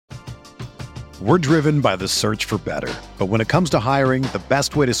We're driven by the search for better. But when it comes to hiring, the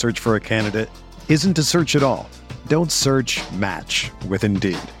best way to search for a candidate isn't to search at all. Don't search, match with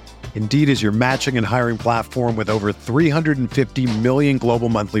Indeed. Indeed is your matching and hiring platform with over 350 million global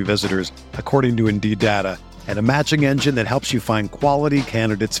monthly visitors, according to Indeed data, and a matching engine that helps you find quality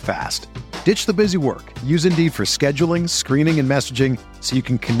candidates fast. Ditch the busy work. Use Indeed for scheduling, screening, and messaging so you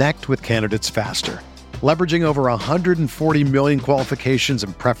can connect with candidates faster. Leveraging over 140 million qualifications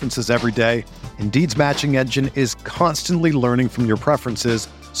and preferences every day, Indeed's matching engine is constantly learning from your preferences,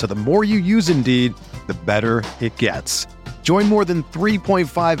 so the more you use Indeed, the better it gets. Join more than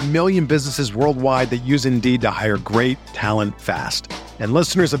 3.5 million businesses worldwide that use Indeed to hire great talent fast. And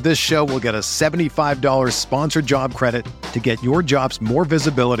listeners of this show will get a $75 sponsored job credit to get your jobs more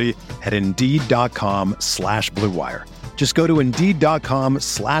visibility at Indeed.com/Blue Wire. Just go to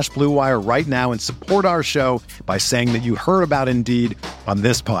Indeed.com/Blue Wire right now and support our show by saying that you heard about Indeed on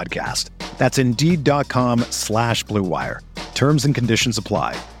this podcast. That's Indeed.com/Blue Wire. Terms and conditions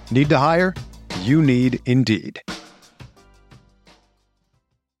apply. Need to hire? You need Indeed.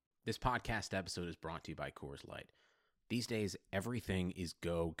 This podcast episode is brought to you by Coors Light. These days, everything is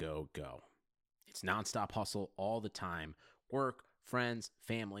go, go, go. It's nonstop hustle all the time. Work, friends,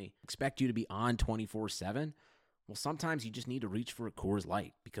 family, expect you to be on 24/7. Well, sometimes you just need to reach for a Coors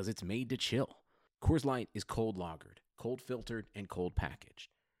Light because it's made to chill. Coors Light is cold lagered, cold filtered, and cold packaged.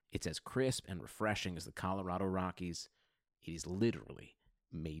 It's as crisp and refreshing as the Colorado Rockies. It is literally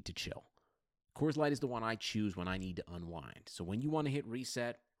made to chill. Coors Light is the one I choose when I need to unwind. So when you want to hit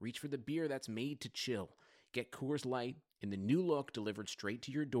reset, reach for the beer that's made to chill. Get Coors Light in the new look delivered straight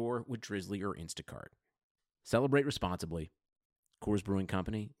to your door with Drizzly or Instacart. Celebrate responsibly. Coors Brewing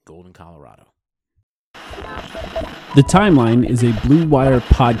Company, Golden, Colorado. The Timeline is a Blue Wire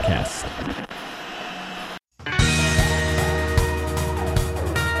podcast.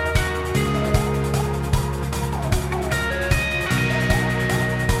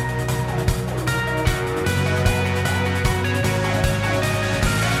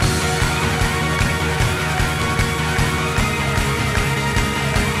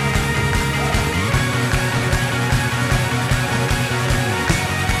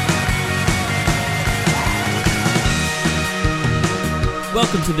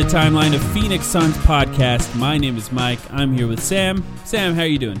 Welcome to the Timeline of Phoenix Suns podcast. My name is Mike. I'm here with Sam. Sam, how are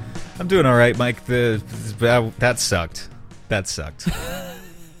you doing? I'm doing all right, Mike. That sucked. That sucked.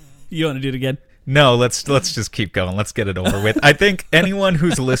 You want to do it again? No, let's just keep going. Let's get it over with. I think anyone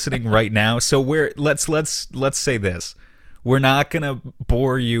who's listening right now, so let's say this. We're not going to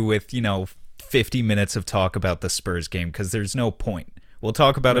bore you with, 50 minutes of talk about the Spurs game because there's no point. We'll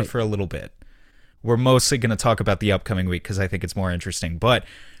talk about it for a little bit. We're mostly going to talk about the upcoming week because I think it's more interesting. But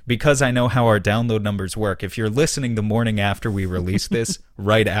because I know how our download numbers work, if you're listening the morning after we release this,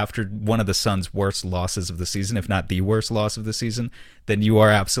 right after one of the Suns' worst losses of the season, if not the worst loss of the season, then you are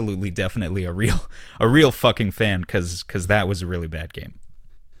absolutely, definitely a real fucking fan because that was a really bad game.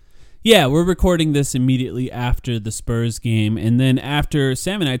 Yeah, we're recording this immediately after the Spurs game. And then after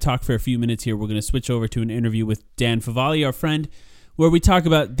Sam and I talk for a few minutes here, we're going to switch over to an interview with Dan Favali, our friend, where we talk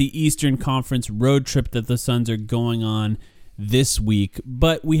about the Eastern Conference road trip that the Suns are going on this week.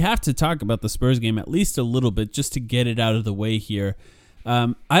 But we have to talk about the Spurs game at least a little bit just to get it out of the way here.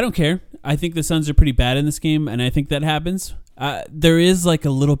 I don't care. I think the Suns are pretty bad in this game, and I think that happens. There is like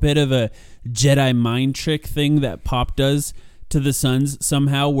a little bit of a Jedi mind trick thing that Pop does to the Suns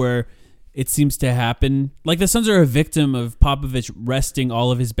somehow where it seems to happen. Like the Suns are a victim of Popovich resting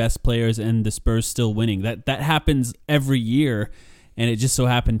all of his best players and the Spurs still winning. That happens every year. And it just so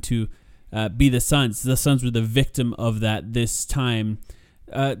happened to be the Suns. The Suns were the victim of that this time.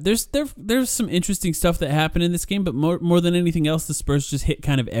 There's some interesting stuff that happened in this game, but more than anything else, the Spurs just hit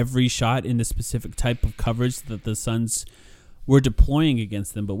kind of every shot in the specific type of coverage that the Suns were deploying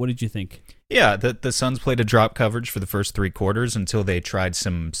against them. But what did you think? Yeah, the Suns played a drop coverage for the first three quarters until they tried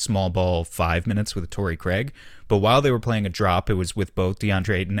some small ball 5 minutes with Torrey Craig. But while they were playing a drop, it was with both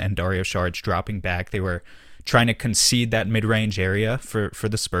DeAndre Ayton and Dario Saric dropping back. They were trying to concede that mid-range area for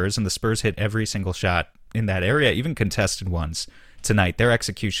the Spurs, and the Spurs hit every single shot in that area, even contested ones tonight. Their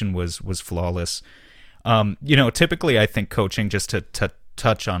execution was flawless. Typically I think coaching, just to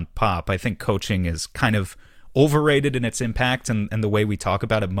touch on Pop, I think coaching is kind of overrated in its impact and the way we talk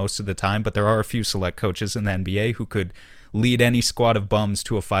about it most of the time, but there are a few select coaches in the NBA who could lead any squad of bums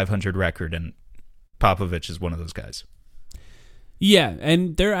to a 500 record, and Popovich is one of those guys. Yeah,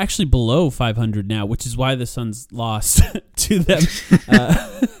 and they're actually below 500 now, which is why the Suns lost to them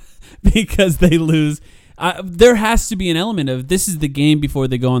because they lose. There has to be an element of this is the game before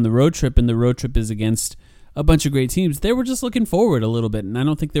they go on the road trip, and the road trip is against a bunch of great teams. They were just looking forward a little bit, and I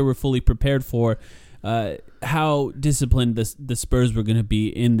don't think they were fully prepared for how disciplined the Spurs were going to be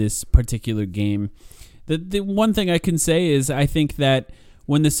in this particular game. The one thing I can say is I think that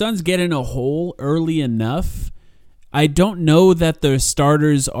when the Suns get in a hole early enough, I don't know that their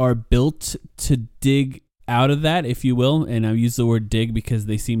starters are built to dig out of that, if you will. And I use the word dig because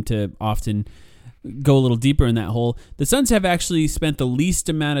they seem to often go a little deeper in that hole. The Suns have actually spent the least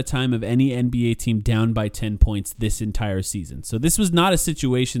amount of time of any NBA team down by 10 points this entire season. So this was not a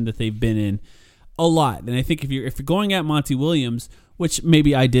situation that they've been in a lot. And I think if you're going at Monty Williams, which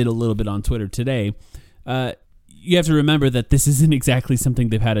maybe I did a little bit on Twitter today, you have to remember that this isn't exactly something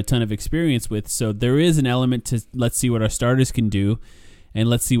they've had a ton of experience with. So there is an element to let's see what our starters can do and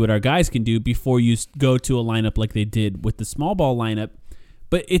let's see what our guys can do before you go to a lineup like they did with the small ball lineup.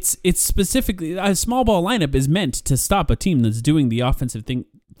 But it's specifically, a small ball lineup is meant to stop a team that's doing the offensive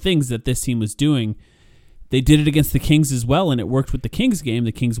things that this team was doing. They did it against the Kings as well, and it worked with the Kings game.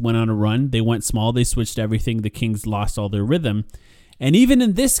 The Kings went on a run. They went small. They switched everything. The Kings lost all their rhythm. And even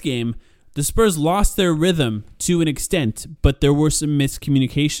in this game, the Spurs lost their rhythm to an extent, but there were some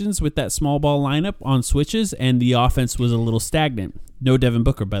miscommunications with that small ball lineup on switches, and the offense was a little stagnant. No Devin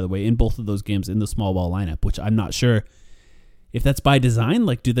Booker, by the way, in both of those games in the small ball lineup, which I'm not sure if that's by design.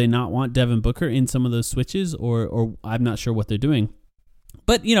 Like, do they not want Devin Booker in some of those switches, or I'm not sure what they're doing.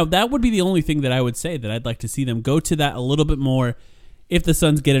 But, that would be the only thing that I would say that I'd like to see them go to that a little bit more if the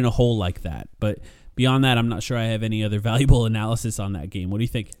Suns get in a hole like that. But beyond that, I'm not sure I have any other valuable analysis on that game. What do you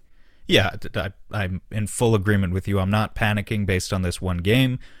think? Yeah, I'm in full agreement with you. I'm not panicking based on this one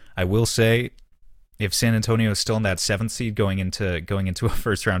game. I will say, if San Antonio is still in that 7th seed going into a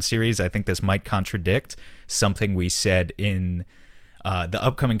first-round series, I think this might contradict something we said in the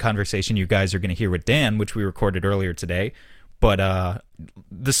upcoming conversation you guys are going to hear with Dan, which we recorded earlier today. But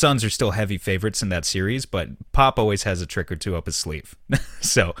the Suns are still heavy favorites in that series, but Pop always has a trick or two up his sleeve.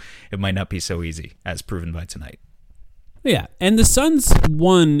 So it might not be so easy, as proven by tonight. Yeah, and the Suns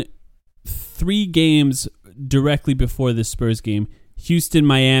won 3 games directly before the Spurs game: Houston,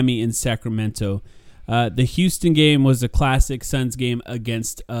 Miami, and Sacramento. The Houston game was a classic Suns game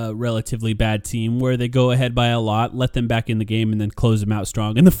against a relatively bad team where they go ahead by a lot, let them back in the game, and then close them out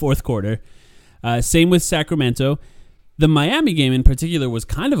strong in the fourth quarter. Same with Sacramento. The Miami game in particular was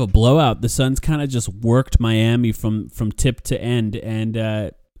kind of a blowout. The Suns kind of just worked Miami from tip to end, and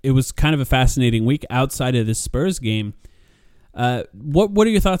it was kind of a fascinating week outside of the Spurs game. What are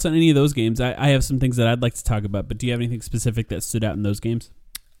your thoughts on any of those games? I have some things that I'd like to talk about, but do you have anything specific that stood out in those games?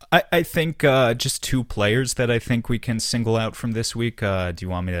 I think just 2 players that I think we can single out from this week. Do you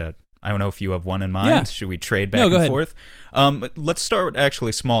want me to? I don't know if you have one in mind. Yeah. Should we trade back and forth? Let's start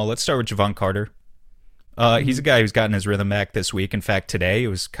actually small. Let's start with Jevon Carter. He's a guy who's gotten his rhythm back this week. In fact, today it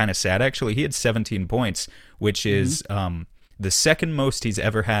was kind of sad, actually. He had 17 points, which is the second most he's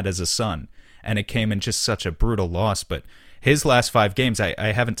ever had as a Sun, and it came in just such a brutal loss. But his last 5 games,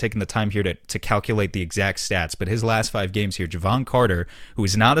 I haven't taken the time here to calculate the exact stats, but his last 5 games here, Jevon Carter, who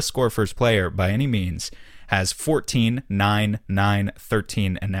is not a score-first player by any means, has 14, 9, 9,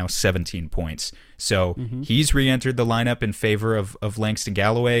 13, and now 17 points. So he's re-entered the lineup in favor of Langston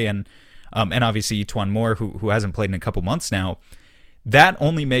Galloway and obviously Etuan Moore, who hasn't played in a couple months now. That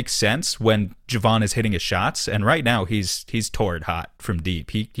only makes sense when Jevon is hitting his shots, and right now he's torrid hot from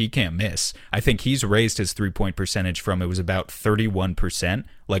deep. He can't miss. I think he's raised his 3-point percentage from, it was about 31%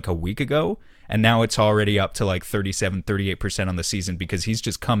 like a week ago, and now it's already up to like 37, 38% on the season because he's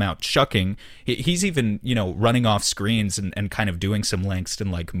just come out chucking. He's even, running off screens and kind of doing some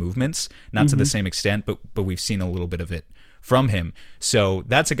Langston-like movements, not to the same extent, but we've seen a little bit of it from him. So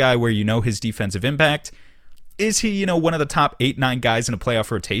that's a guy where his defensive impact. Is he, one of the top 8-9 guys in a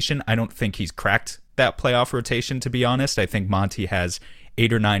playoff rotation? I don't think he's cracked that playoff rotation, to be honest. I think Monty has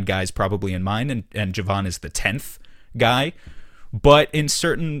 8 or 9 guys probably in mind, and Jevon is the 10th guy. But in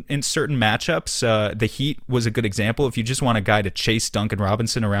certain matchups, the Heat was a good example. If you just want a guy to chase Duncan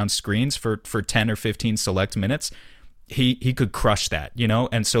Robinson around screens for 10 or 15 select minutes, he could crush that,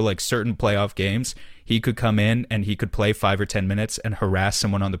 And so like certain playoff games, he could come in and he could play 5 or 10 minutes and harass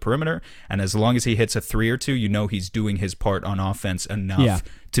someone on the perimeter. And as long as he hits a 3 or 2, he's doing his part on offense enough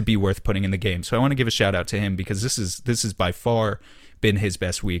to be worth putting in the game. So I want to give a shout out to him because this is by far been his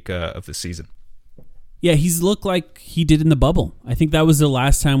best week of the season. Yeah, he's looked like he did in the bubble. I think that was the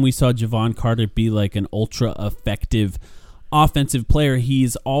last time we saw Jevon Carter be like an ultra effective offensive player.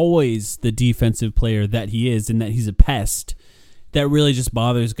 He's always the defensive player that he is, and that he's a pest that really just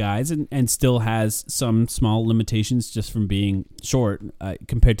bothers guys and still has some small limitations just from being short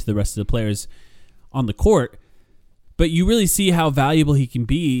compared to the rest of the players on the court. But you really see how valuable he can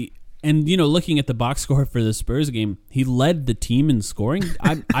be And, looking at the box score for the Spurs game, he led the team in scoring.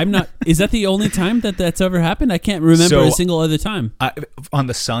 I'm not. Is that the only time that's ever happened? I can't remember a single other time. On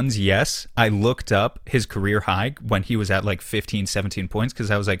the Suns, yes. I looked up his career high when he was at like 15, 17 points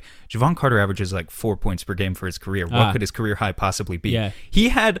because I was like, Jevon Carter averages like 4 points per game for his career. What could his career high possibly be? Yeah. He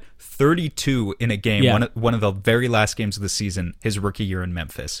had 32 in a game, one of the very last games of the season, his rookie year in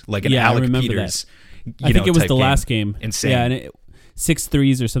Memphis. Like an Alec Peters. I think it was the last game. Insane. Yeah, and 6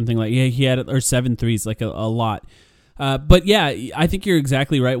 threes or something like. Yeah, he had or 7 threes, like a lot. But yeah, I think you're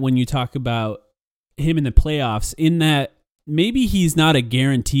exactly right when you talk about him in the playoffs. In that maybe he's not a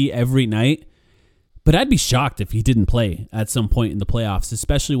guarantee every night, but I'd be shocked if he didn't play at some point in the playoffs,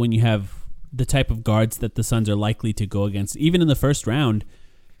 especially when you have the type of guards that the Suns are likely to go against, even in the first round.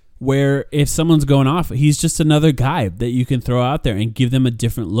 Where if someone's going off, he's just another guy that you can throw out there and give them a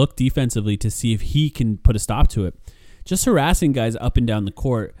different look defensively to see if he can put a stop to it. Just harassing guys up and down the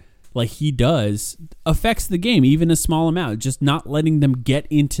court like he does affects the game, even a small amount. Just not letting them get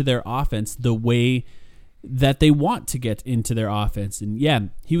into their offense the way that they want to get into their offense. And yeah,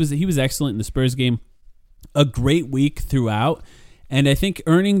 he was excellent in the Spurs game. A great week throughout. And I think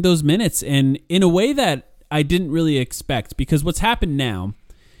earning those minutes and in a way that I didn't really expect, because what's happened now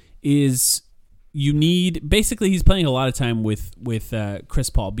is basically he's playing a lot of time with Chris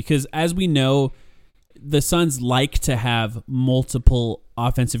Paul, because as we know, the Suns like to have multiple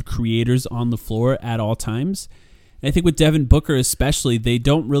offensive creators on the floor at all times. And I think with Devin Booker especially, they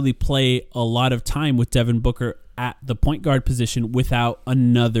don't really play a lot of time with Devin Booker at the point guard position without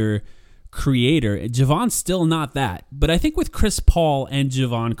another creator. Javon's still not that. But I think with Chris Paul and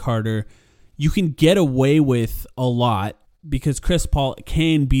Jevon Carter, you can get away with a lot because Chris Paul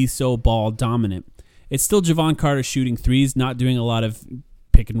can be so ball dominant. It's still Jevon Carter shooting threes, not doing a lot of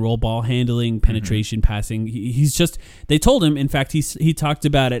pick and roll ball handling, penetration, passing. He's just, they told him, in fact, he talked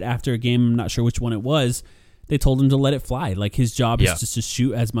about it after a game, I'm not sure which one it was. They told him to let it fly. Like his job is just to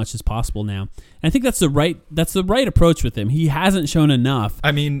shoot as much as possible now. And I think that's the right approach with him. He hasn't shown enough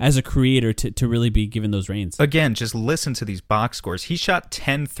as a creator to really be given those reins. Again, just listen to these box scores. He shot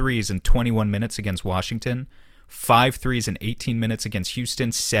 10 threes in 21 minutes against Washington, 5 threes in 18 minutes against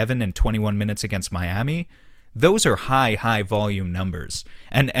Houston, 7 in 21 minutes against Miami. Those are high volume numbers.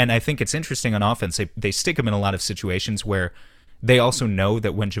 And I think it's interesting on offense. They stick him in a lot of situations where they also know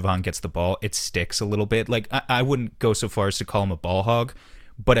that when Jevon gets the ball, it sticks a little bit. Like I wouldn't go so far as to call him a ball hog,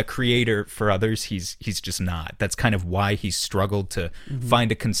 but a creator for others, he's just not. That's kind of why he's struggled to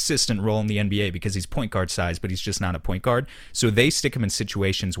find a consistent role in the NBA, because he's point guard size, but he's just not a point guard. So they stick him in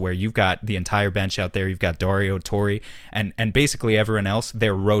situations where you've got the entire bench out there. You've got Dario, Torrey, and basically everyone else.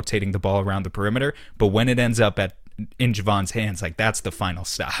 They're rotating the ball around the perimeter. But when it ends up in Javon's hands, like that's the final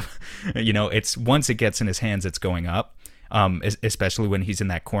stop. It's once it gets in his hands, it's going up. Especially when he's in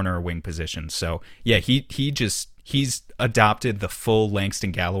that corner or wing position. So yeah, he's adopted the full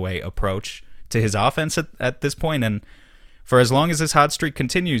Langston Galloway approach to his offense at this point, and for as long as this hot streak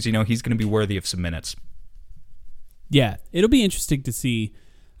continues, he's going to be worthy of some minutes. Yeah, it'll be interesting to see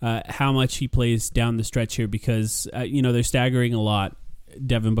how much he plays down the stretch here, because they're staggering a lot,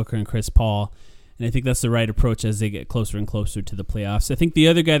 Devin Booker and Chris Paul. And I think that's the right approach as they get closer and closer to the playoffs. I think the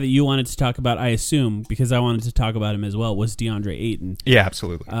other guy that you wanted to talk about, I assume, because I wanted to talk about him as well, was DeAndre Ayton. Yeah,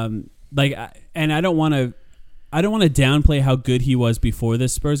 absolutely. And I don't want to downplay how good he was before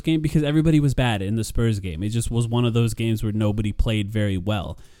this Spurs game, because everybody was bad in the Spurs game. It just was one of those games where nobody played very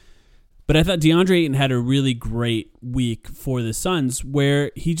well. But I thought DeAndre Ayton had a really great week for the Suns,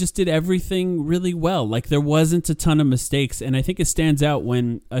 where he just did everything really well. Like, there wasn't a ton of mistakes, and I think it stands out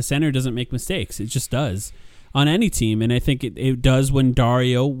when a center doesn't make mistakes. It just does on any team, and I think it does when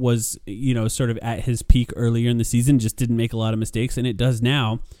Dario was, sort of at his peak earlier in the season, just didn't make a lot of mistakes, and it does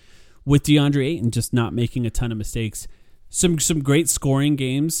now with DeAndre Ayton just not making a ton of mistakes. Some great scoring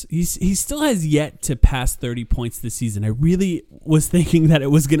games. He still has yet to pass 30 points this season. I really was thinking that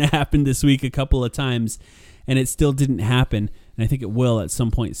it was going to happen this week a couple of times, and it still didn't happen, and I think it will at some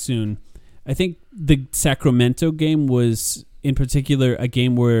point soon. I think the Sacramento game was, in particular, a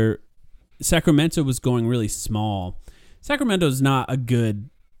game where Sacramento was going really small. Sacramento's not a good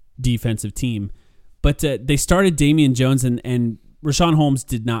defensive team, but they started Damian Jones, and Rashawn Holmes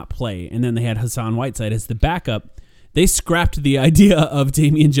did not play, and then they had Hassan Whiteside as the backup. They scrapped the idea of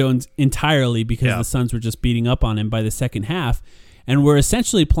Damian Jones entirely because the Suns were just beating up on him by the second half, and were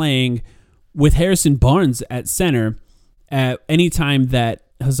essentially playing with Harrison Barnes at center at any time that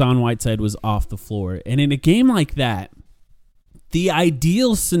Hassan Whiteside was off the floor. And in a game like that, the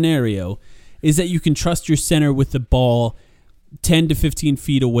ideal scenario is that you can trust your center with the ball 10 to 15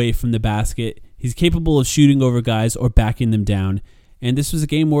 feet away from the basket. He's capable of shooting over guys or backing them down. And this was a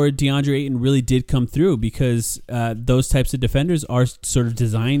game where DeAndre Ayton really did come through because those types of defenders are sort of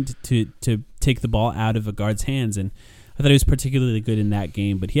designed to take the ball out of a guard's hands. And I thought he was particularly good in that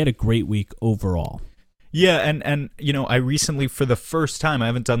game, but he had a great week overall. Yeah, and you know, I recently, for the first time, I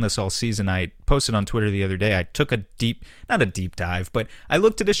haven't done this all season, I posted on Twitter the other day, I took not a deep dive, but I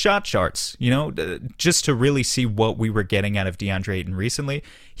looked at his shot charts, you know, just to really see what we were getting out of DeAndre Ayton recently.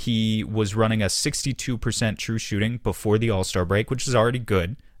 He was running a 62% true shooting before the All-Star break, which is already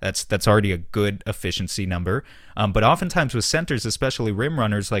good. That's already a good efficiency number. But oftentimes with centers, especially rim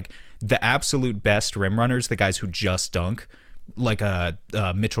runners, like the absolute best rim runners, the guys who just dunk, like a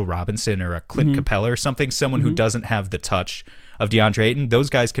Mitchell Robinson or a Clint Capella or something, someone who doesn't have the touch of DeAndre Ayton, those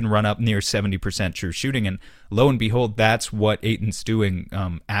guys can run up near 70% true shooting. And lo and behold, that's what Ayton's doing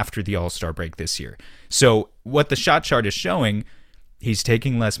after the All-Star break this year. So what the shot chart is showing, he's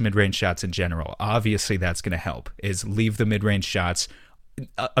taking less mid-range shots in general. Obviously, that's going to help, is leave the mid-range shots,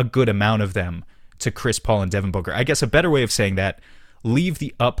 a good amount of them, to Chris Paul and Devin Booker. I guess a better way of saying that, leave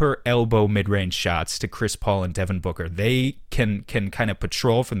the upper elbow mid-range shots to Chris Paul and Devin Booker. They can kind of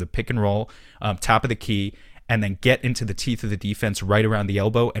patrol from the pick and roll, top of the key, and then get into the teeth of the defense right around the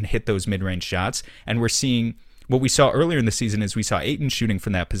elbow and hit those mid-range shots. And we're seeing what we saw earlier in the season is we saw Ayton shooting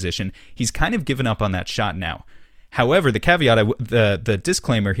from that position. He's kind of given up on that shot now. However, the caveat, the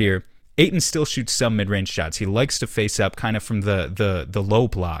disclaimer here, Ayton still shoots some mid-range shots. He likes to face up kind of from the low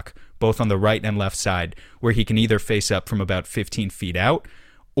block, both on the right and left side, where he can either face up from about 15 feet out,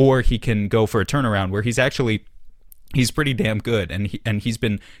 or he can go for a turnaround where he's pretty damn good, and he's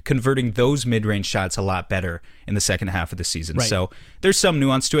been converting those mid-range shots a lot better in the second half of the season. Right. So there's some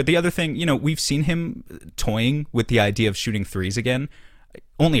nuance to it. The other thing, you know, we've seen him toying with the idea of shooting threes again,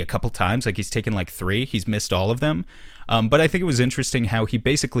 only a couple times. Like, he's taken like 3. He's missed all of them. But I think it was interesting how he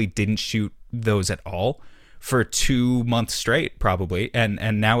basically didn't shoot those at all for 2 months straight, probably, and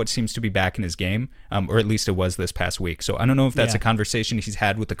now it seems to be back in his game, or at least it was this past week. So I don't know if that's a conversation he's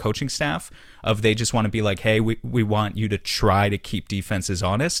had with the coaching staff, of they just want to be like, hey, we want you to try to keep defenses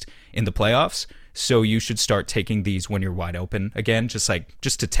honest in the playoffs, so you should start taking these when you're wide open again, just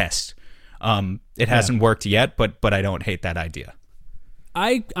to test. It hasn't worked yet, but I don't hate that idea.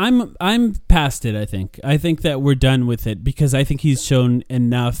 I'm past it. I think that we're done with it, because I think he's shown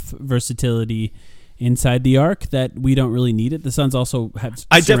enough versatility inside the arc that we don't really need it. The Suns also have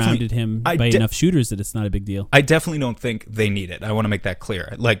surrounded him by enough shooters that it's not a big deal. I definitely don't think they need it. I want to make that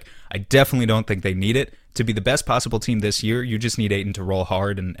clear. Like, I definitely don't think they need it. To be the best possible team this year, you just need Ayton to roll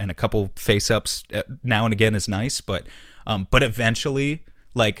hard, and a couple face-ups now and again is nice, but eventually,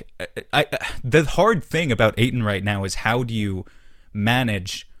 like, the hard thing about Ayton right now is how do you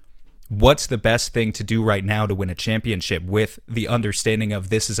manage what's the best thing to do right now to win a championship, with the understanding of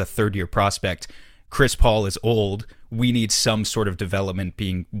this is a third-year prospect. Chris Paul is old. We need some sort of development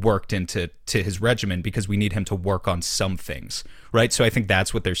being worked into his regimen, because we need him to work on some things, right? So I think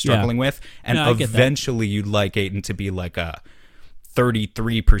that's what they're struggling with. And eventually you'd like Ayton to be like a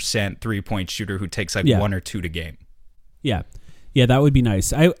 33% three-point shooter who takes like 1 or 2 to game. Yeah, that would be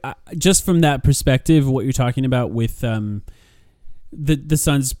nice. I just from that perspective, what you're talking about with the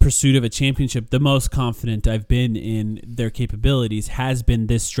Suns' pursuit of a championship, the most confident I've been in their capabilities has been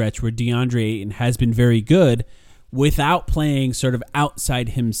this stretch where DeAndre Ayton has been very good without playing sort of outside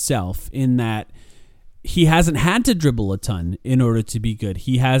himself, in that he hasn't had to dribble a ton in order to be good.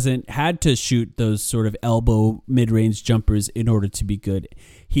 He hasn't had to shoot those sort of elbow mid-range jumpers in order to be good.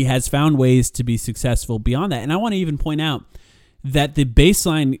 He has found ways to be successful beyond that. And I want to even point out that the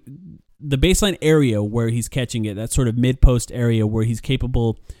baseline area where he's catching it, that sort of mid-post area where he's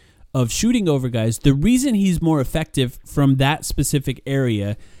capable of shooting over guys, the reason he's more effective from that specific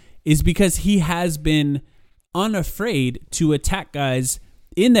area is because he has been unafraid to attack guys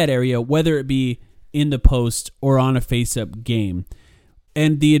in that area, whether it be in the post or on a face-up game.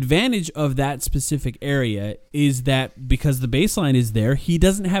 And the advantage of that specific area is that because the baseline is there, he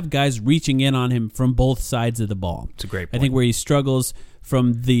doesn't have guys reaching in on him from both sides of the ball. It's a great point. I think where he struggles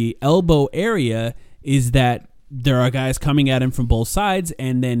from the elbow area is that there are guys coming at him from both sides,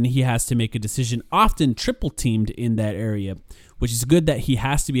 and then he has to make a decision, often triple teamed in that area, which is good that he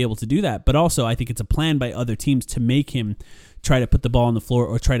has to be able to do that. But also, I think it's a plan by other teams to make him try to put the ball on the floor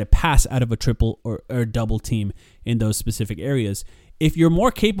or try to pass out of a triple or double team in those specific areas. If you're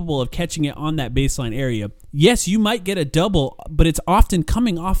more capable of catching it on that baseline area, yes, you might get a double, but it's often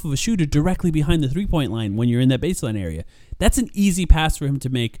coming off of a shooter directly behind the three-point line when you're in that baseline area. That's an easy pass for him to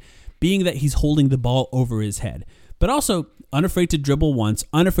make, being that he's holding the ball over his head. But also, unafraid to dribble once,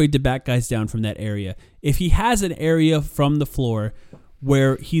 unafraid to back guys down from that area. If he has an area from the floor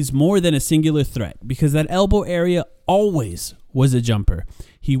where he's more than a singular threat, because that elbow area always was a jumper.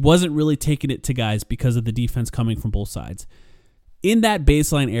 He wasn't really taking it to guys because of the defense coming from both sides. In that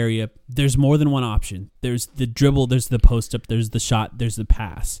baseline area, there's more than one option. There's the dribble, there's the post-up, there's the shot, there's the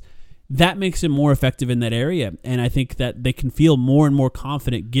pass. That makes him more effective in that area, and I think that they can feel more and more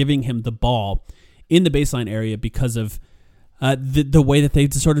confident giving him the ball in the baseline area because of the way that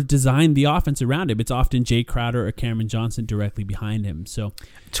they've sort of designed the offense around him. It's often Jay Crowder or Cameron Johnson directly behind him. So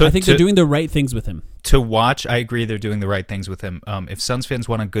I think they're doing the right things with him. To watch, I agree they're doing the right things with him. If Suns fans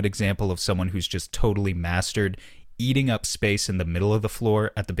want a good example of someone who's just totally mastered eating up space in the middle of the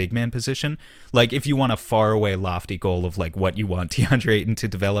floor at the big man position, like if you want a faraway, lofty goal of like what you want DeAndre Ayton to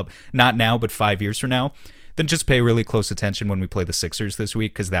develop, not now, but 5 years from now, then just pay really close attention when we play the Sixers this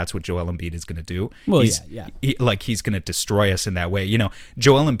week, because that's what Joel Embiid is going to do. Well, he's going to destroy us in that way. You know,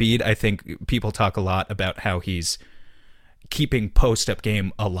 Joel Embiid, I think people talk a lot about how he's keeping post-up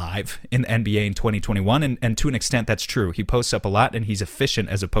game alive in the NBA in 2021, and to an extent that's true. He posts up a lot, and he's efficient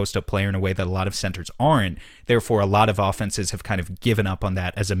as a post-up player in a way that a lot of centers aren't. Therefore, a lot of offenses have kind of given up on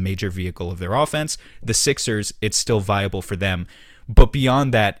that as a major vehicle of their offense. The Sixers, it's still viable for them. But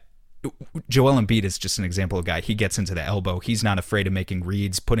beyond that, Joel Embiid is just an example of a guy. He gets into the elbow. He's not afraid of making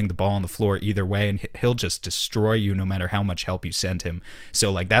reads, putting the ball on the floor either way, and he'll just destroy you no matter how much help you send him.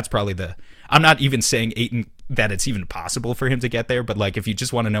 So, like, that's probably I'm not even saying Ayton that it's even possible for him to get there, but, like, if you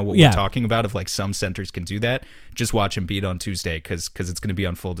just want to know what we're talking about, if, like, some centers can do that, just watch Embiid on Tuesday because it's going to be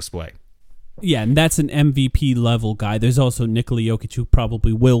on full display. Yeah, and that's an MVP level guy. There's also Nikola Jokic, who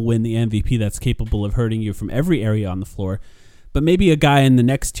probably will win the MVP, that's capable of hurting you from every area on the floor. But maybe a guy in the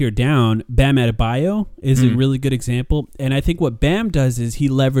next tier down, Bam Adebayo, is a really good example. And I think what Bam does is he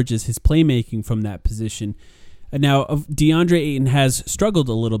leverages his playmaking from that position. Now, DeAndre Ayton has struggled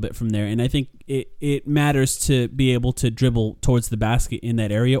a little bit from there, and I think it matters to be able to dribble towards the basket in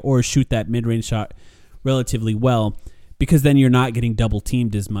that area or shoot that mid-range shot relatively well, because then you're not getting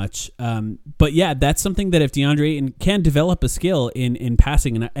double-teamed as much. But yeah, that's something that if DeAndre Ayton can develop a skill in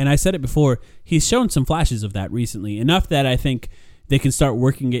passing, and I said it before, he's shown some flashes of that recently, enough that I think they can start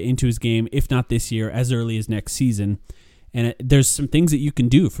working it into his game, if not this year, as early as next season. And there's some things that you can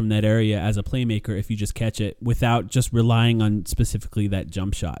do from that area as a playmaker if you just catch it without just relying on specifically that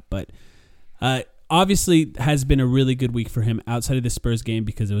jump shot. But obviously has been a really good week for him outside of the Spurs game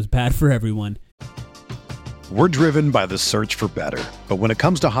because it was bad for everyone. We're driven by the search for better. But when it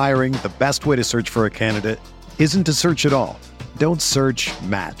comes to hiring, the best way to search for a candidate isn't to search at all. Don't search,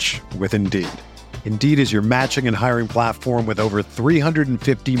 match with Indeed. Indeed is your matching and hiring platform with over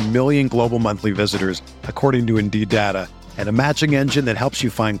 350 million global monthly visitors, according to Indeed data, and a matching engine that helps you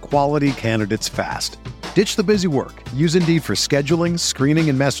find quality candidates fast. Ditch the busy work. Use Indeed for scheduling, screening,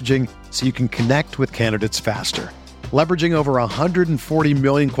 and messaging so you can connect with candidates faster. Leveraging over 140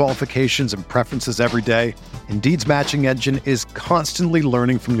 million qualifications and preferences every day, Indeed's matching engine is constantly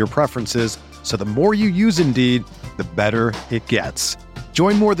learning from your preferences, so the more you use Indeed, the better it gets.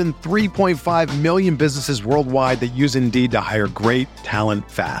 Join more than 3.5 million businesses worldwide that use Indeed to hire great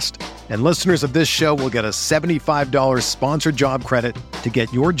talent fast. And listeners of this show will get a $75 sponsored job credit to get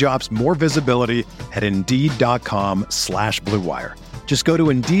your jobs more visibility at Indeed.com/Blue Wire. Just go to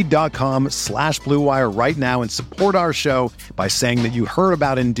Indeed.com/Blue Wire right now and support our show by saying that you heard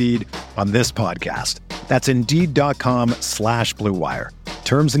about Indeed on this podcast. That's Indeed.com/Blue Wire.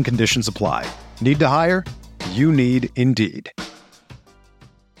 Terms and conditions apply. Need to hire? You need Indeed.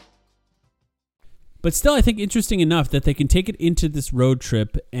 But still, I think interesting enough that they can take it into this road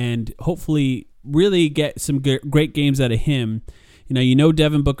trip and hopefully really get some great games out of him. You know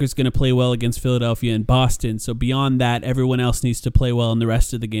Devin Booker's going to play well against Philadelphia and Boston. So beyond that, everyone else needs to play well in the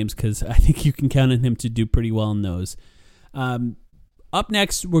rest of the games because I think you can count on him to do pretty well in those. Up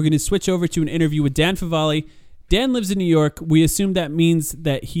next, we're going to switch over to an interview with Dan Favale. Dan lives in New York. We assume that means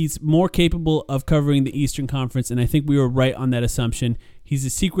that he's more capable of covering the Eastern Conference, and I think we were right on that assumption. He's a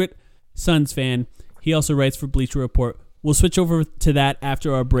secret Suns fan. He also writes for Bleacher Report. We'll switch over to that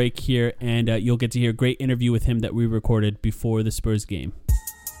after our break here, and you'll get to hear a great interview with him that we recorded before the Spurs game.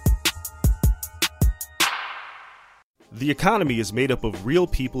 The economy is made up of real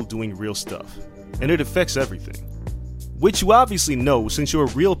people doing real stuff, and it affects everything. Which you obviously know since you're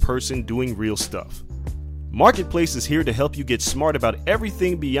a real person doing real stuff. Marketplace is here to help you get smart about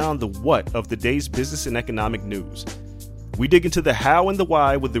everything beyond the what of the day's business and economic news. We dig into the how and the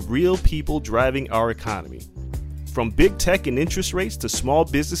why with the real people driving our economy. From big tech and interest rates to small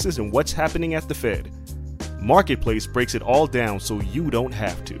businesses and what's happening at the Fed, Marketplace breaks it all down so you don't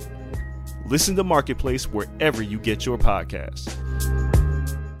have to. Listen to Marketplace wherever you get your podcasts.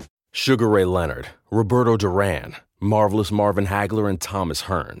 Sugar Ray Leonard, Roberto Duran, Marvelous Marvin Hagler, and Thomas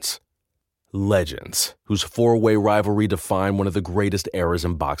Hearns. Legends, whose four-way rivalry defined one of the greatest eras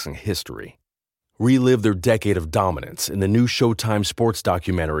in boxing history. Relive their decade of dominance in the new Showtime sports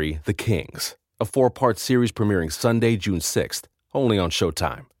documentary, The Kings, a 4-part series premiering Sunday, June 6th, only on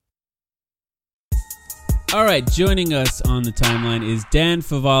Showtime. All right, joining us on the timeline is Dan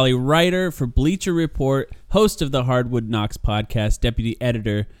Favale, writer for Bleacher Report, host of the Hardwood Knocks podcast, deputy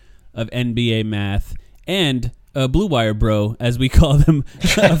editor of NBA Math, and a Blue Wire bro, as we call them,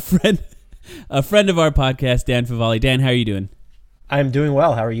 a friend of our podcast, Dan Favale. Dan, how are you doing? I'm doing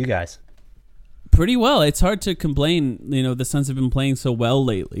well. How are you guys? Pretty well. It's hard to complain. You know, the Suns have been playing so well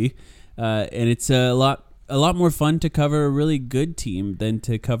lately, and it's a lot more fun to cover a really good team than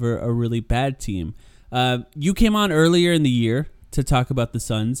to cover a really bad team. You came on earlier in the year to talk about the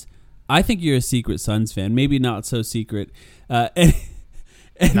Suns. I think you're a secret Suns fan. Maybe not so secret anymore.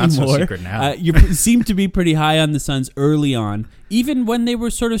 Not so secret now. You seem to be pretty high on the Suns early on, even when they were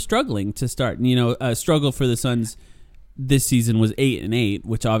sort of struggling to start. You know, struggle for the Suns this season was 8-8,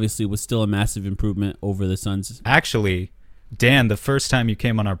 which obviously was still a massive improvement over the Suns. Actually, Dan, the first time you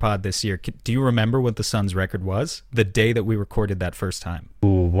came on our pod this year, do you remember what the Suns' record was the day that we recorded that first time?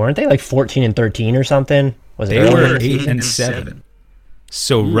 Ooh, weren't they like 14-13 or something? Was it they were 8-7.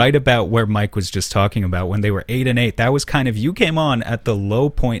 So right about where Mike was just talking about, when they were 8-8, that was kind of, you came on at the low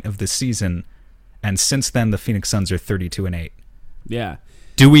point of the season, and since then the Phoenix Suns are 32-8. Yeah.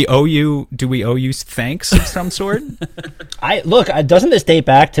 Do we owe you thanks of some sort? Doesn't this date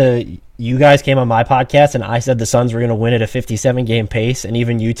back to you guys came on my podcast and I said the Suns were going to win at a 57-game pace, and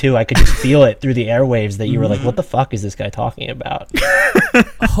even you two, I could just feel it through the airwaves that you were like, what the fuck is this guy talking about?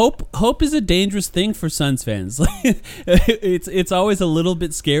 Hope is a dangerous thing for Suns fans. It's always a little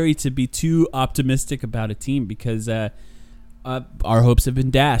bit scary to be too optimistic about a team because our hopes have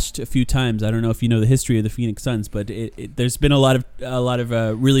been dashed a few times. I don't know if you know the history of the Phoenix Suns, but there's been a lot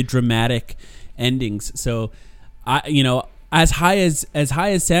of really dramatic endings. So, as high as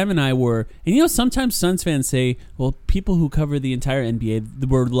Sam and I were, and sometimes Suns fans say, well, people who cover the entire NBA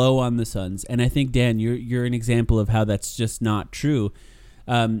were low on the Suns, and I think Dan, you're an example of how that's just not true.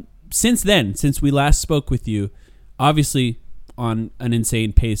 Since we last spoke with you, obviously on an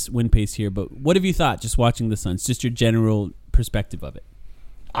insane win pace here, but what have you thought just watching the Suns? Just your general perspective of it.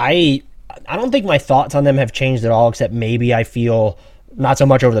 I don't think my thoughts on them have changed at all, except maybe I feel not so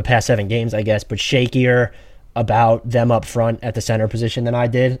much over the past 7 games, I guess, but shakier about them up front at the center position than I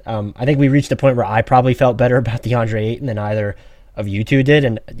did. I think we reached a point where I probably felt better about DeAndre Ayton than either of you two did,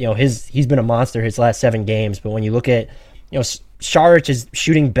 and he's been a monster his last 7 games. But when you look at Saric is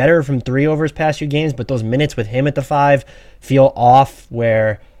shooting better from 3 over his past few games, but those minutes with him at the 5 feel off.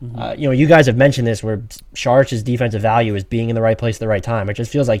 Where you guys have mentioned this, where Saric's defensive value is being in the right place at the right time. It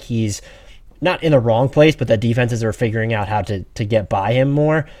just feels like he's not in the wrong place, but that defenses are figuring out how to get by him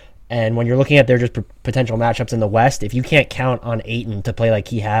more. And when you're looking at their just potential matchups in the West, if you can't count on Ayton to play like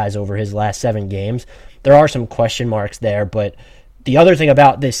he has over his last 7 games, there are some question marks there. But the other thing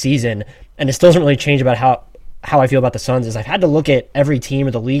about this season, and it still doesn't really change about how I feel about the Suns, is I've had to look at every team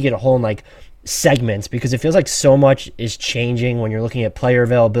of the league at a whole in like segments, because it feels like so much is changing when you're looking at player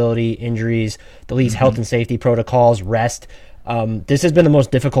availability, injuries, the league's health and safety protocols, rest. This has been the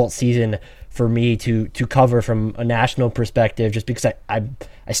most difficult season for me to cover from a national perspective, just because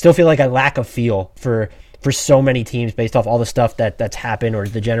I still feel like I lack a feel for so many teams based off all the stuff that's happened or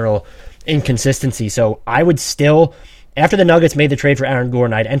the general inconsistency. So I would still, after the Nuggets made the trade for Aaron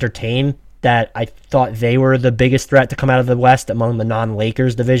Gordon, I'd entertain that. I thought they were the biggest threat to come out of the West among the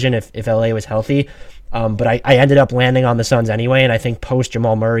non-Lakers division if LA was healthy. But I ended up landing on the Suns anyway, and I think post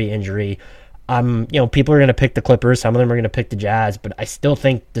Jamal Murray injury, people are going to pick the Clippers, some of them are going to pick the Jazz, but I still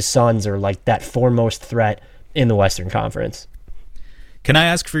think the Suns are like that foremost threat in the Western Conference. Can I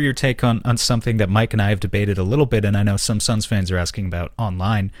ask for your take on something that Mike and I have debated a little bit, and I know some Suns fans are asking about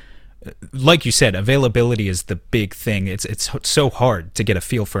online? Like you said, availability is the big thing. It's so hard to get a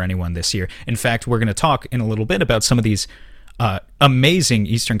feel for anyone this year. In fact, we're going to talk in a little bit about some of these amazing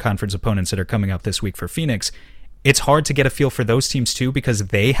Eastern Conference opponents that are coming up this week for Phoenix. It's hard to get a feel for those teams too, because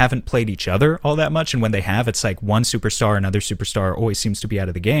they haven't played each other all that much, and when they have, it's like one superstar, another superstar always seems to be out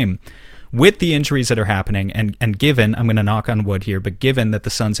of the game. With the injuries that are happening, and given, I'm going to knock on wood here, but given that the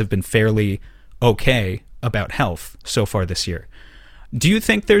Suns have been fairly okay about health so far this year, do you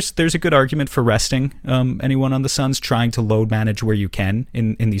think there's a good argument for resting anyone on the Suns, trying to load manage where you can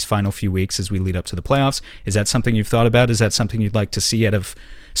in these final few weeks as we lead up to the playoffs? Is that something you've thought about? Is that something you'd like to see out of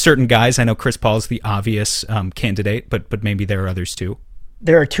certain guys? I know Chris Paul's the obvious candidate, but maybe there are others too.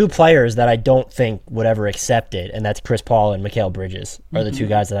 there are two players that I don't think would ever accept it, and that's Chris Paul and Mikal Bridges are the two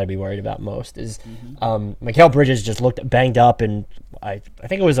guys that I'd be worried about most. Mikal Bridges just looked banged up, and I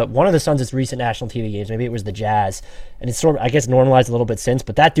think it was one of the Suns' recent national TV games. Maybe it was the Jazz, and it's sort of, I guess, normalized a little bit since,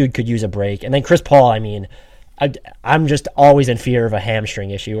 but that dude could use a break. And then Chris Paul, I mean, I'm just always in fear of a hamstring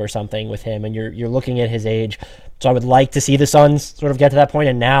issue or something with him, and you're looking at his age. So I would like to see the Suns sort of get to that point,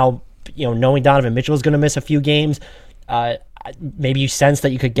 and now, knowing Donovan Mitchell is going to miss a few games, maybe you sense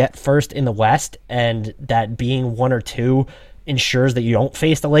that you could get first in the West, and that being 1 or 2 ensures that you don't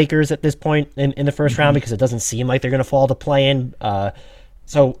face the Lakers at this point in the first round, because it doesn't seem like they're going to fall to play in.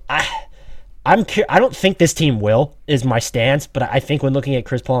 So I don't think this team will, is my stance, but I think when looking at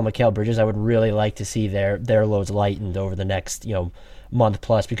Chris Paul and Mikal Bridges, I would really like to see their loads lightened over the next month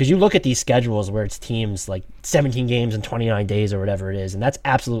plus, because you look at these schedules where it's teams like 17 games in 29 days or whatever it is, and that's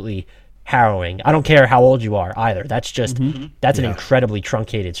absolutely harrowing. I don't care how old you are either. That's just that's an incredibly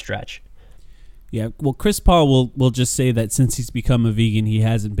truncated stretch. Yeah, well, Chris Paul will just say that since he's become a vegan, he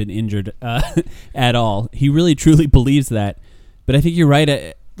hasn't been injured at all. He really truly believes that. But I think you're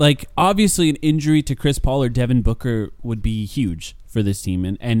right. Like, obviously, an injury to Chris Paul or Devin Booker would be huge for this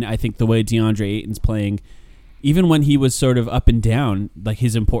team. And I think the way DeAndre Ayton's playing, even when he was sort of up and down, like,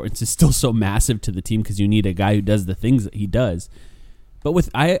 his importance is still so massive to the team, because you need a guy who does the things that he does. But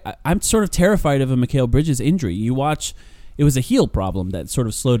I'm sort of terrified of a Mikal Bridges injury. You watch, it was a heel problem that sort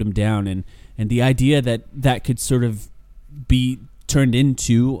of slowed him down, and the idea that could sort of be turned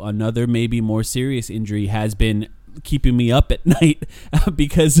into another maybe more serious injury has been keeping me up at night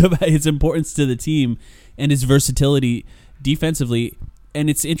because of his importance to the team and his versatility defensively. And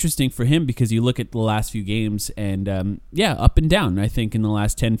it's interesting for him because you look at the last few games and, up and down, I think, in the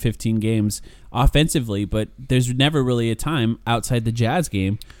last 10, 15 games offensively. But there's never really a time outside the Jazz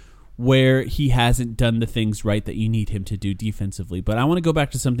game where he hasn't done the things right that you need him to do defensively. But I want to go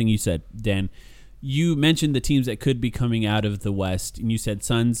back to something you said, Dan. You mentioned the teams that could be coming out of the West, and you said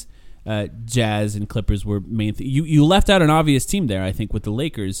Suns, Jazz, and Clippers were main. You left out an obvious team there, I think, with the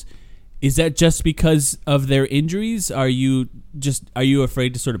Lakers. Is that just because of their injuries? Are you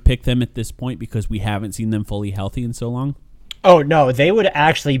afraid to sort of pick them at this point because we haven't seen them fully healthy in so long? Oh no, they would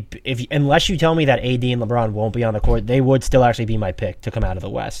actually, unless you tell me that AD and LeBron won't be on the court, they would still actually be my pick to come out of the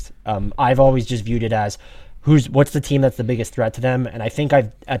West. I've always just viewed it as what's the team that's the biggest threat to them, and I think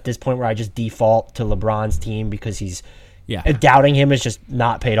I've at this point where I just default to LeBron's team because doubting him has just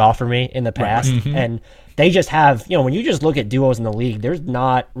not paid off for me in the past. Right. And they just have, when you just look at duos in the league, there's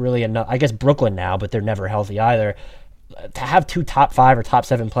not really enough. I guess Brooklyn now, but they're never healthy either. To have 2 top 5 or top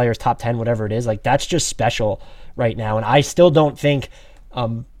 7 players, top 10, whatever it is, like, that's just special right now. And I still don't think,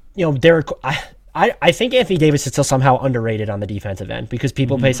 I think Anthony Davis is still somehow underrated on the defensive end because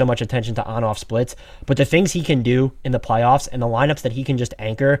people pay so much attention to on-off splits. But the things he can do in the playoffs and the lineups that he can just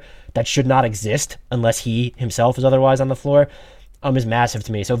anchor that should not exist unless he himself is otherwise on the floor is massive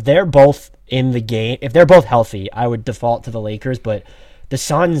to me. So if they're both in the game, if they're both healthy, I would default to the Lakers. But the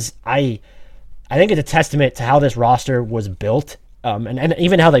Suns, I think it's a testament to how this roster was built, and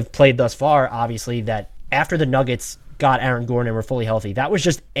even how they've played thus far, obviously, that after the Nuggets got Aaron Gordon and were fully healthy, that was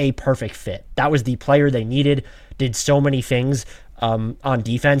just a perfect fit. That was the player they needed, did so many things on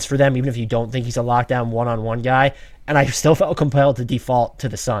defense for them, even if you don't think he's a lockdown one-on-one guy. And I still felt compelled to default to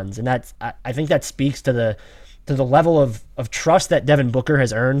the Suns. And I think that speaks to the level of trust that Devin Booker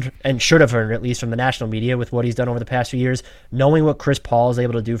has earned and should have earned, at least from the national media, with what he's done over the past few years, knowing what Chris Paul is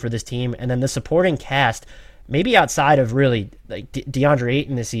able to do for this team. And then the supporting cast, maybe outside of really like DeAndre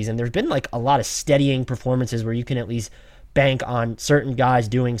Ayton this season, there's been like a lot of steadying performances where you can at least bank on certain guys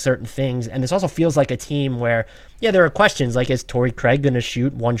doing certain things. And this also feels like a team where, there are questions like, is Torrey Craig going to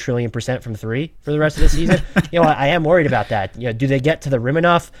shoot 1 trillion% from 3 for the rest of the season? I am worried about that. Do they get to the rim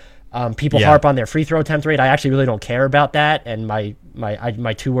enough? People harp on their free throw attempt rate. I actually really don't care about that. And my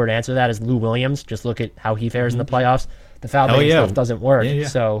 2-word answer to that is Lou Williams. Just look at how he fares in the playoffs. The foul stuff doesn't work.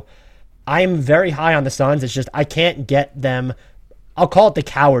 So I'm very high on the Suns. It's just I can't get them. I'll call it the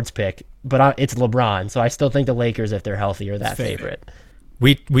coward's pick, but it's LeBron. So I still think the Lakers, if they're healthy, are that favorite.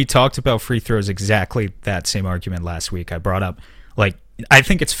 We talked about free throws, exactly that same argument last week. I brought up, I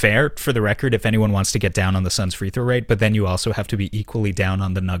think it's fair, for the record, if anyone wants to get down on the Suns' free throw rate, but then you also have to be equally down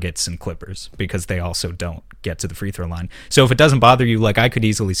on the Nuggets and Clippers because they also don't get to the free throw line. So if it doesn't bother you, I could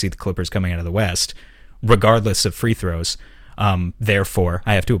easily see the Clippers coming out of the West, regardless of free throws. Therefore,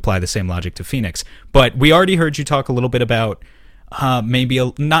 I have to apply the same logic to Phoenix. But we already heard you talk a little bit about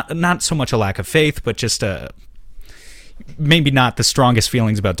maybe not so much a lack of faith, but just maybe not the strongest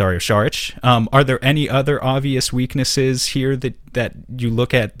feelings about Dario Saric. Are there any other obvious weaknesses here that you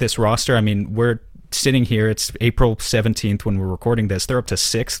look at this roster? I mean, we're sitting here, it's April 17th when we're recording this, they're up to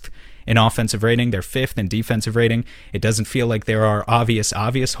 6th in offensive rating. They're 5th in defensive rating. It doesn't feel like there are obvious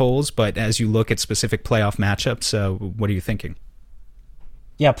holes, but as you look at specific playoff matchups, what are you thinking?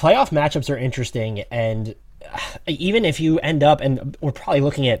 Yeah, playoff matchups are interesting, and even if you end up, and we're probably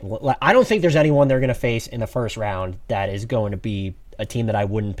looking at, I don't think there's anyone they're going to face in the first round that is going to be a team that I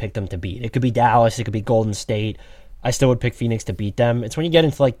wouldn't pick them to beat. It could be Dallas, it could be Golden State. I still would pick Phoenix to beat them. It's when you get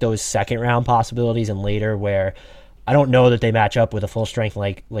into like those second round possibilities and later where I don't know that they match up with a full strength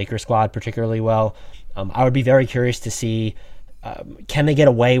like Lakers squad particularly well. I would be very curious to see can they get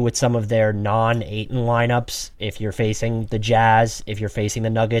away with some of their non-Ayton lineups if you're facing the Jazz, if you're facing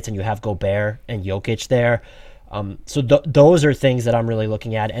the Nuggets and you have Gobert and Jokic there. So those are things that I'm really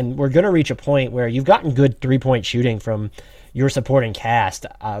looking at. And we're going to reach a point where you've gotten good three-point shooting from your supporting cast,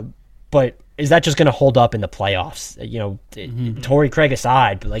 but is that just going to hold up in the playoffs? You know, Torrey Craig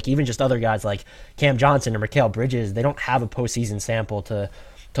aside, but like even just other guys like Cam Johnson or Mikal Bridges, they don't have a postseason sample to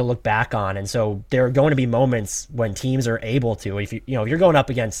look back on. And so there are going to be moments when teams are able to, if you're going up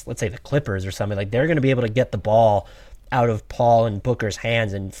against, let's say, the Clippers or something, like they're going to be able to get the ball out of Paul and Booker's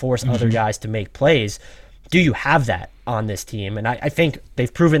hands and force other guys to make plays. Do you have that on this team? And I think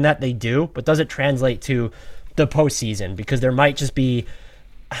they've proven that they do, but does it translate to the postseason? Because there might just be,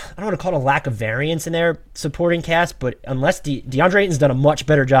 I don't want to call it a lack of variance in their supporting cast, but unless DeAndre Ayton's done a much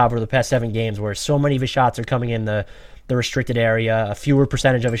better job over the past 7 games where so many of his shots are coming in the restricted area, a fewer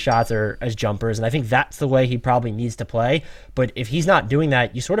percentage of his shots are as jumpers, and I think that's the way he probably needs to play. But if he's not doing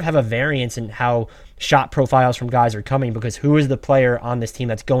that, you sort of have a variance in how shot profiles from guys are coming, because who is the player on this team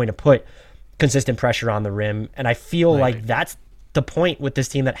that's going to put consistent pressure on the rim? And I feel like that's the point with this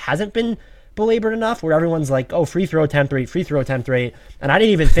team that hasn't been belabored enough, where everyone's like, oh, free throw attempt rate. And I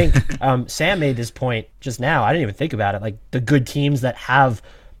didn't even think, Sam made this point just now, I didn't even think about it, like the good teams that have,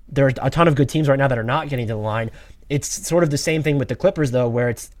 there are a ton of good teams right now that are not getting to the line. It's sort of the same thing with the Clippers, though, where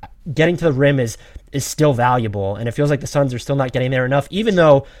it's getting to the rim is still valuable, and it feels like the Suns are still not getting there enough, even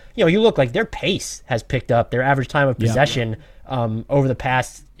though, you look like their pace has picked up, their average time of possession over the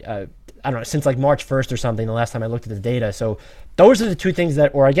past, I don't know, since like March 1st or something, the last time I looked at the data. So those are the two things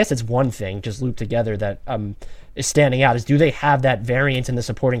that, or I guess it's one thing just looped together that is standing out, is do they have that variance in the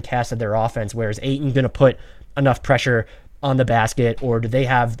supporting cast of their offense, where is Ayton going to put enough pressure on the basket, or do they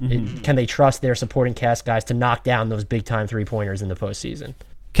have, can they trust their supporting cast guys to knock down those big time 3-pointers in the postseason?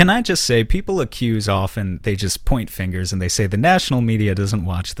 Can I just say, people accuse often, they just point fingers and they say the national media doesn't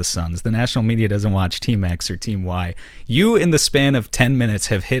watch the Suns. The national media doesn't watch Team X or Team Y. You, in the span of 10 minutes,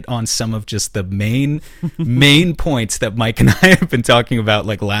 have hit on some of just the main points that Mike and I have been talking about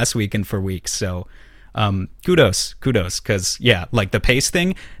like last week and for weeks. So kudos, because like the pace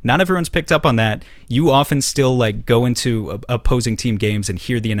thing, not everyone's picked up on that. You often still like go into opposing team games and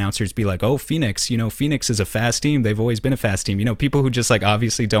hear the announcers be like, oh, Phoenix is a fast team, they've always been a fast team, people who just like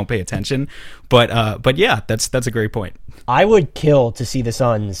obviously don't pay attention, but yeah, that's a great point. I would kill to see the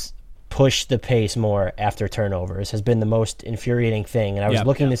Suns push the pace more after turnovers. Has been the most infuriating thing, and I was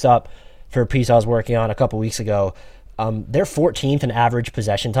looking this up for a piece I was working on a couple weeks ago. They're 14th in average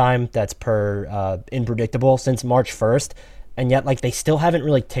possession time. That's per Unpredictable since March 1st. And yet, like, they still haven't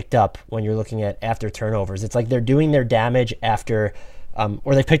really ticked up when you're looking at after turnovers. It's like they're doing their damage after,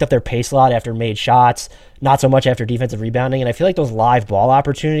 or they've picked up their pace a lot after made shots, not so much after defensive rebounding. And I feel like those live ball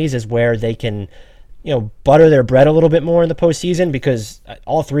opportunities is where they can, butter their bread a little bit more in the postseason, because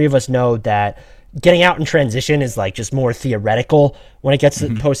all three of us know that getting out in transition is like just more theoretical when it gets to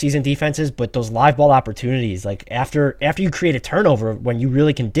postseason defenses, but those live ball opportunities, like after you create a turnover, when you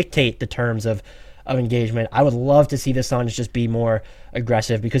really can dictate the terms of engagement, I would love to see the Suns just be more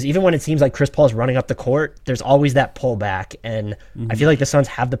aggressive, because even when it seems like Chris Paul is running up the court, there's always that pullback, and I feel like the Suns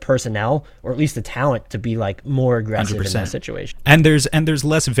have the personnel, or at least the talent, to be like more aggressive 100%. In that situation. And there's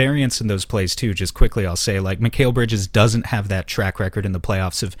less variance in those plays too. Just quickly, I'll say, like, Mikal Bridges doesn't have that track record in the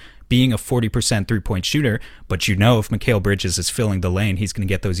playoffs of being a 40% 3-point shooter, but if Mikal Bridges is filling the lane, he's going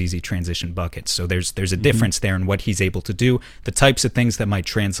to get those easy transition buckets. So there's a difference there in what he's able to do, the types of things that might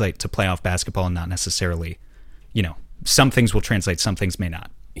translate to playoff basketball, and not necessarily, some things will translate, some things may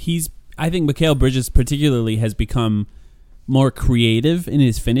not. I think Mikal Bridges particularly has become more creative in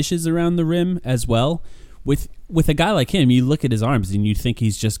his finishes around the rim as well. With a guy like him, you look at his arms and you think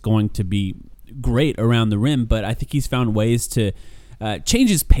he's just going to be great around the rim, but I think he's found ways to change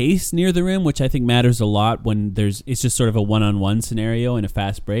his pace near the rim, which I think matters a lot when it's just sort of a one-on-one scenario in a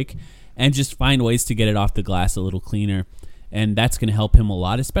fast break, and just find ways to get it off the glass a little cleaner, and that's going to help him a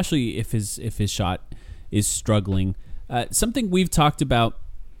lot, especially if his shot is struggling. Something we've talked about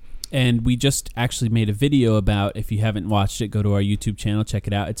and we just actually made a video about, if you haven't watched it, go to our YouTube channel, check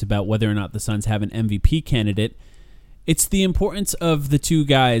it out. It's about whether or not the Suns have an MVP candidate. It's the importance of the two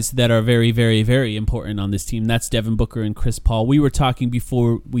guys that are very, very, very important on this team. That's Devin Booker and Chris Paul. We were talking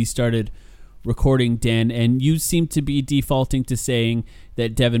before we started recording, Dan, and you seem to be defaulting to saying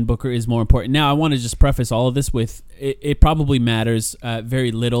that Devin Booker is more important. Now, I want to just preface all of this with it probably matters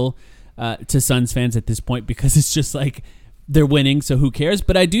very little to Suns fans at this point, because it's just like they're winning, so who cares?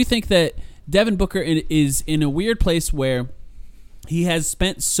 But I do think that Devin Booker is in a weird place where he has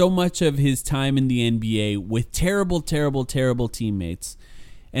spent so much of his time in the NBA with terrible, terrible, terrible teammates,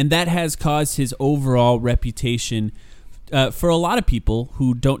 and that has caused his overall reputation for a lot of people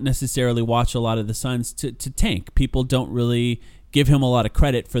who don't necessarily watch a lot of the Suns to tank. People don't really give him a lot of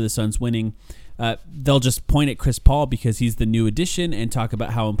credit for the Suns winning. They'll just point at Chris Paul because he's the new addition and talk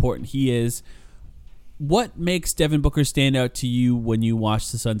about how important he is. What makes Devin Booker stand out to you when you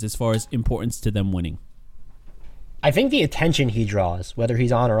watch the Suns as far as importance to them winning? I think the attention he draws, whether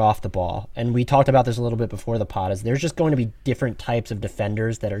he's on or off the ball, and we talked about this a little bit before the pod, is there's just going to be different types of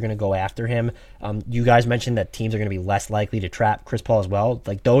defenders that are going to go after him. You guys mentioned that teams are going to be less likely to trap Chris Paul as well.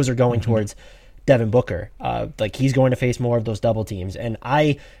 Like, those are going towards Devin Booker. Like, he's going to face more of those double teams. And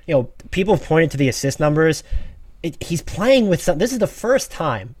people have pointed to the assist numbers. He's playing with some. This is the first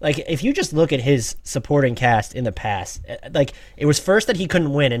time. Like, if you just look at his supporting cast in the past, like, it was first that he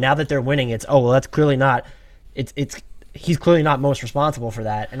couldn't win, and now that they're winning, it's that's clearly not. He's clearly not most responsible for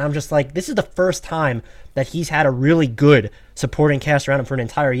that. And I'm just like, this is the first time that he's had a really good supporting cast around him for an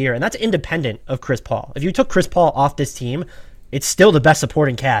entire year. And that's independent of Chris Paul. If you took Chris Paul off this team, it's still the best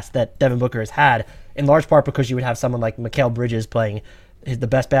supporting cast that Devin Booker has had, in large part because you would have someone like Mikal Bridges playing the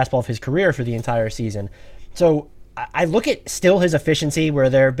best basketball of his career for the entire season. So I look at still his efficiency, where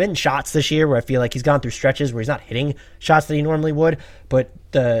there have been shots this year where I feel like he's gone through stretches where he's not hitting shots that he normally would, but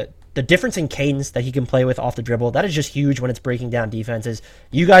the difference in cadence that he can play with off the dribble, that is just huge when it's breaking down defenses.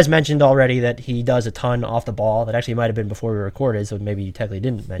 You guys mentioned already that he does a ton off the ball. That actually might have been before we recorded, so maybe you technically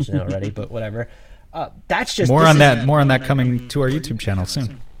didn't mention it already, but whatever. That's just more on that coming to our YouTube channel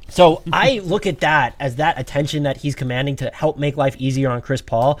soon. So I look at that as that attention that he's commanding to help make life easier on Chris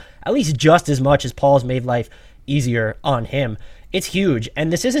Paul, at least just as much as Paul's made life easier on him. It's huge,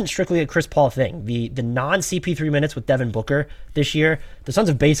 and this isn't strictly a Chris Paul thing. The non-CP3 minutes with Devin Booker this year, the Suns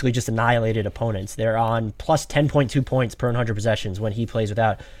have basically just annihilated opponents. They're on plus 10.2 points per 100 possessions when he plays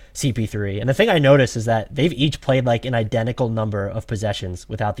without CP3. And the thing I noticed is that they've each played like an identical number of possessions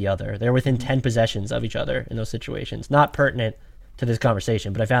without the other. They're within 10 possessions of each other in those situations. Not pertinent to this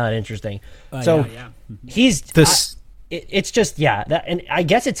conversation, but I found that interesting. He's this. It's just and I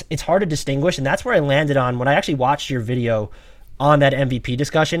guess it's hard to distinguish, and that's where I landed on when I actually watched your video on that MVP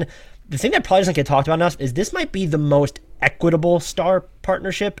discussion. The thing that probably doesn't get talked about enough is this might be the most equitable star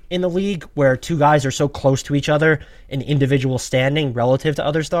partnership in the league, where two guys are so close to each other in individual standing relative to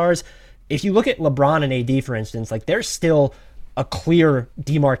other stars. If you look at LeBron and AD, for instance, like, there's still a clear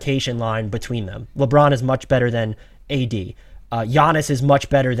demarcation line between them. LeBron is much better than AD. Giannis is much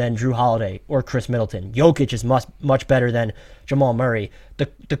better than Drew Holiday or Chris Middleton. Jokic is much better than Jamal Murray.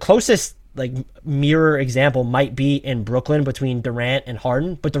 The closest mirror example might be in Brooklyn between Durant and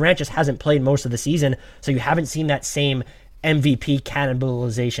Harden, but Durant just hasn't played most of the season, so you haven't seen that same MVP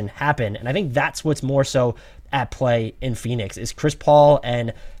cannibalization happen. And I think that's what's more so at play in Phoenix, is Chris Paul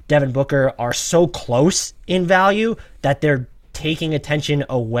and Devin Booker are so close in value that they're taking attention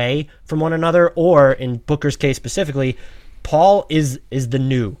away from one another, or in Booker's case specifically, Paul is the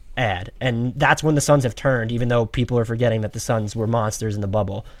new ad, and that's when the Suns have turned, even though people are forgetting that the Suns were monsters in the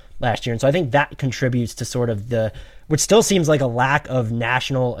bubble last year. And so I think that contributes to sort of which still seems like a lack of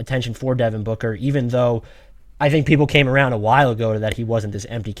national attention for Devin Booker, even though I think people came around a while ago to that he wasn't this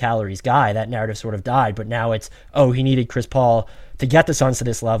empty calories guy. That narrative sort of died, but now it's, he needed Chris Paul to get the Suns to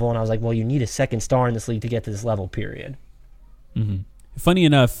this level. And I was like, well, you need a second star in this league to get to this level, period. Mm-hmm. Funny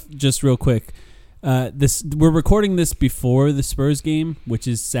enough, just real quick, we're recording this before the Spurs game, which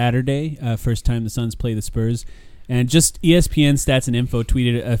is Saturday, first time the Suns play the Spurs. And just ESPN Stats and Info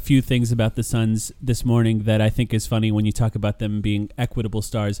tweeted a few things about the Suns this morning that I think is funny when you talk about them being equitable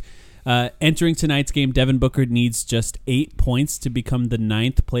stars. Entering tonight's game, Devin Booker needs just 8 points to become the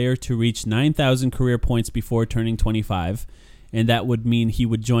 9th player to reach 9,000 career points before turning 25. And that would mean he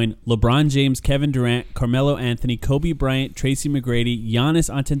would join LeBron James, Kevin Durant, Carmelo Anthony, Kobe Bryant, Tracy McGrady,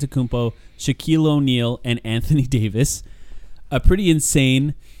 Giannis Antetokounmpo, Shaquille O'Neal, and Anthony Davis. A pretty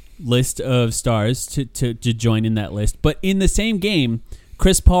insane list of stars to join in that list. But in the same game,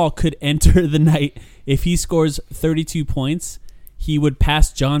 Chris Paul could enter the night. If he scores 32 points, he would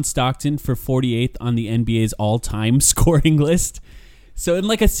pass John Stockton for 48th on the NBA's all-time scoring list. So in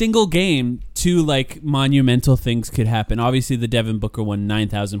like a single game, two like monumental things could happen. Obviously, the Devin Booker one,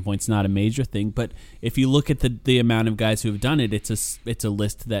 9,000 points, not a major thing. But if you look at the amount of guys who have done it, it's a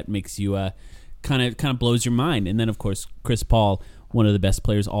list that makes you kind of blows your mind. And then of course, Chris Paul, one of the best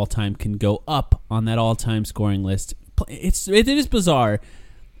players all time, can go up on that all time scoring list. It is bizarre.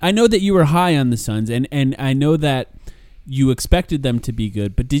 I know that you were high on the Suns, and I know that you expected them to be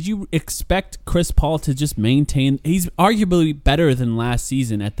good, but did you expect Chris Paul to just maintain? He's arguably better than last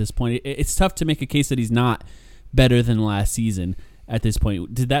season at this point. It's tough to make a case that he's not better than last season at this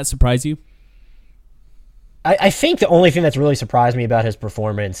point. Did that surprise you? I think the only thing that's really surprised me about his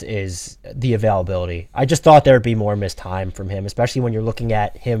performance is the availability. I just thought there would be more missed time from him, especially when you're looking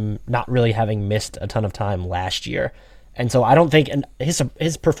at him not really having missed a ton of time last year. And so I don't think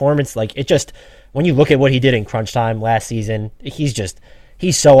his performance, like it just, when you look at what he did in crunch time last season, he's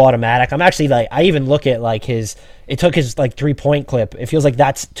so automatic. I'm actually like, I even look at like it took his like 3-point clip. It feels like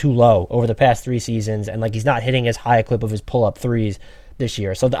that's too low over the past 3 seasons. And like, he's not hitting as high a clip of his pull-up threes this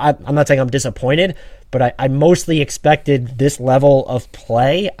year. So I'm not saying I'm disappointed, but I mostly expected this level of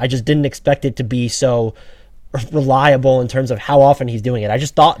play. I just didn't expect it to be so reliable in terms of how often he's doing it. I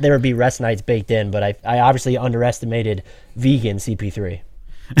just thought there would be rest nights baked in, but I obviously underestimated vegan CP3.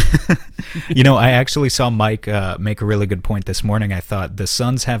 I actually saw Mike make a really good point this morning. I thought the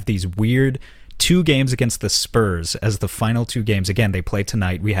Suns have these weird 2 games against the Spurs as the final 2 games. Again, they play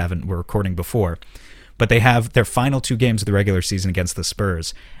tonight. We're recording before. But they have their final 2 games of the regular season against the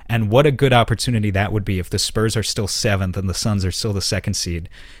Spurs. And what a good opportunity that would be if the Spurs are still 7th and the Suns are still the 2nd seed,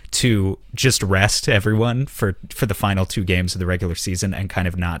 to just rest everyone for the final 2 games of the regular season and kind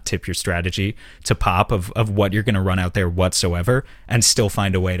of not tip your strategy to Pop of what you're going to run out there whatsoever, and still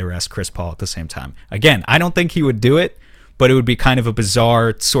find a way to rest Chris Paul at the same time. Again, I don't think he would do it, but it would be kind of a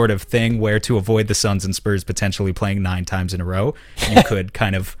bizarre sort of thing where, to avoid the Suns and Spurs potentially playing 9 times in a row, you could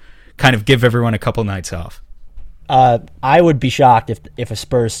kind of give everyone a couple nights off. I would be shocked if a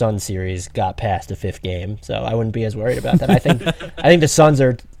Spurs-Suns series got past a 5th game, so I wouldn't be as worried about that. I think the Suns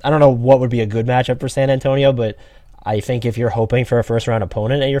are, I don't know what would be a good matchup for San Antonio, but I think if you're hoping for a first-round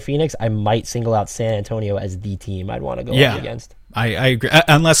opponent at your Phoenix, I might single out San Antonio as the team I'd want to go up against. I agree.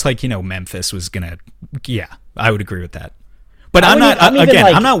 Unless, Memphis was going to, I would agree with that. But I'm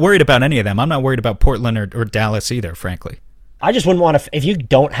not worried about any of them. I'm not worried about Portland or Dallas either, frankly. I just wouldn't want to. If you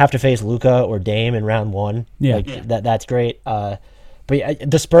don't have to face Luka or Dame in round 1, that's great. But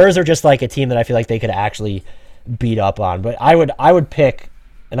the Spurs are just like a team that I feel like they could actually beat up on. But I would pick,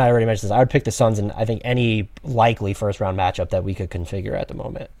 and I already mentioned this, I would pick the Suns in, I think, any likely first round matchup that we could configure at the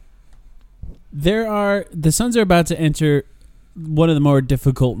moment. The Suns are about to enter one of the more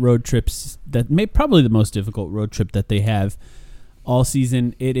difficult road trips probably the most difficult road trip that they have all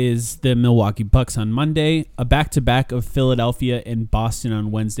season. It is the Milwaukee Bucks on Monday, a back-to-back of Philadelphia and Boston on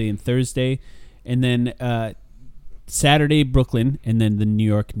Wednesday and Thursday, and then Saturday, Brooklyn, and then the New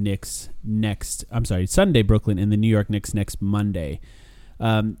York Knicks Sunday, Brooklyn, and the New York Knicks next Monday.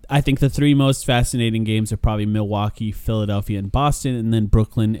 I think the 3 most fascinating games are probably Milwaukee, Philadelphia, and Boston, and then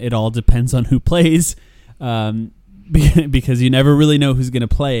Brooklyn. It all depends on who plays, because you never really know who's going to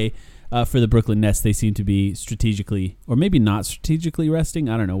play. For the Brooklyn Nets, they seem to be strategically, or maybe not strategically, resting.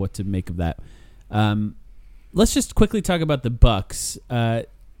 I don't know what to make of that. Let's just quickly talk about the Bucks. I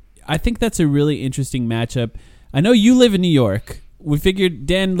think that's a really interesting matchup. I know you live in New York. We figured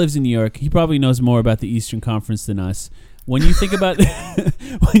Dan lives in New York. He probably knows more about the Eastern Conference than us. When you think about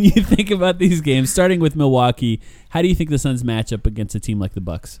these games, starting with Milwaukee, how do you think the Suns match up against a team like the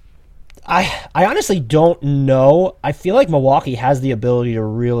Bucks? I honestly don't know. I feel like Milwaukee has the ability to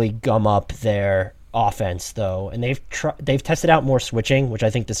really gum up their offense, though, and they've tested out more switching, which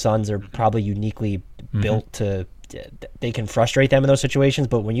I think the Suns are probably uniquely built to. They can frustrate them in those situations.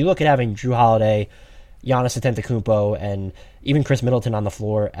 But when you look at having Jrue Holiday, Giannis Antetokounmpo, and even Chris Middleton on the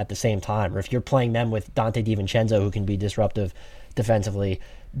floor at the same time, or if you're playing them with Dante DiVincenzo, who can be disruptive defensively,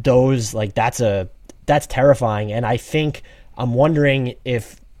 that's terrifying. And I think I'm wondering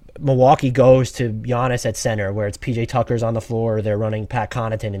if Milwaukee goes to Giannis at center, where it's PJ Tucker's on the floor, or they're running Pat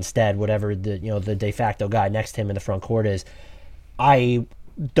Connaughton instead, whatever the de facto guy next to him in the front court is.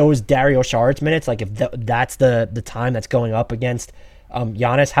 Those Dario Saric minutes, like if that's the time that's going up against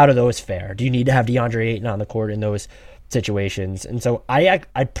Giannis, how do those fare? Do you need to have DeAndre Ayton on the court in those situations? And so I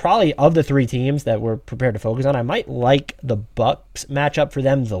probably, of the 3 teams that we're prepared to focus on, I might like the Bucks matchup for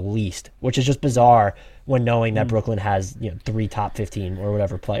them the least, which is just bizarre when knowing that Brooklyn has 3 top 15 or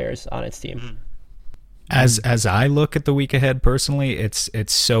whatever players on its team. As I look at the week ahead personally, it's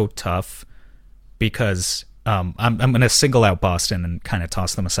so tough because I'm going to single out Boston and kind of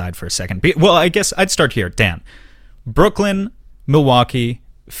toss them aside for a second. Well, I guess I'd start here, Dan. Brooklyn, Milwaukee,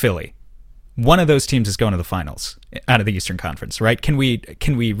 Philly. One of those teams is going to the finals out of the Eastern Conference, right? Can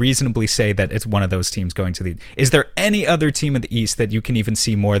we reasonably say that it's one of those teams going to the... Is there any other team in the East that you can even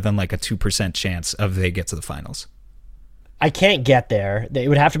see more than like a 2% chance of they get to the finals? I can't get there. It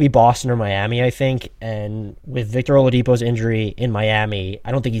would have to be Boston or Miami, I think. And with Victor Oladipo's injury in Miami,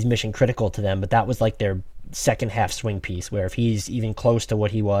 I don't think he's mission critical to them, but that was like their second half swing piece, where if he's even close to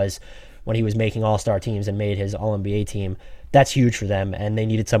what he was when he was making all-star teams and made his All-NBA team, that's huge for them, and they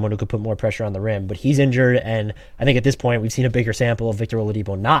needed someone who could put more pressure on the rim. But he's injured, and I think at this point we've seen a bigger sample of Victor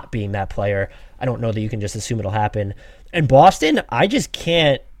Oladipo not being that player. I don't know that you can just assume it'll happen. And Boston, I just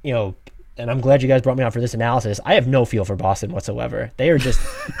can't, and I'm glad you guys brought me on for this analysis. I have no feel for Boston whatsoever. They are just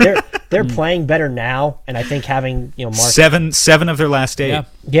they're playing better now, and I think having Marcus, seven of their last 8,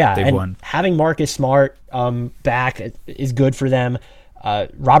 they've won. Having Marcus Smart back is good for them.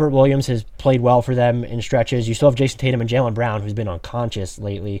 Robert Williams has played well for them in stretches. You still have Jason Tatum and Jaylen Brown, who's been unconscious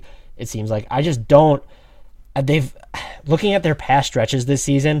lately, it seems like. I just don't... Looking at their past stretches this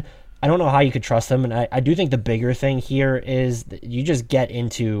season, I don't know how you could trust them, and I do think the bigger thing here is that you just get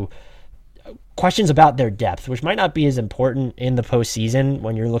into questions about their depth, which might not be as important in the postseason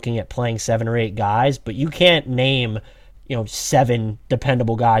when you're looking at playing 7 or 8 guys, but you can't name 7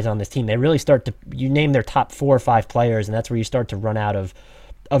 dependable guys on this team. They really you name their top 4 or 5 players, and that's where you start to run out of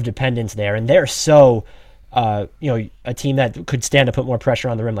dependence there. And they're so, a team that could stand to put more pressure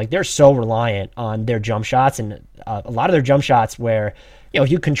on the rim. Like, they're so reliant on their jump shots, and a lot of their jump shots where,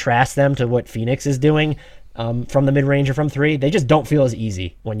 if you contrast them to what Phoenix is doing from the mid-range or from 3, they just don't feel as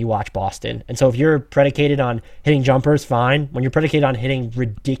easy when you watch Boston. And so if you're predicated on hitting jumpers, fine. When you're predicated on hitting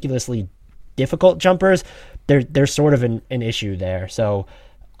ridiculously difficult jumpers, there's sort of an issue there. So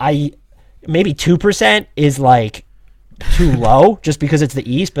maybe 2% is like too low just because it's the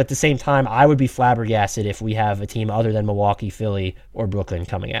East, but at the same time, I would be flabbergasted if we have a team other than Milwaukee, Philly, or Brooklyn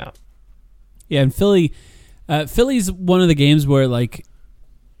coming out. Yeah, and Philly's one of the games where, like,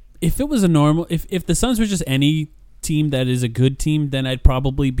 if it was if the Suns were just any team that is a good team, then I'd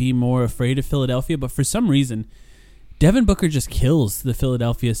probably be more afraid of Philadelphia. But for some reason, Devin Booker just kills the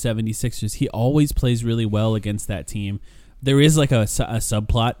Philadelphia 76ers. He always plays really well against that team. There is like a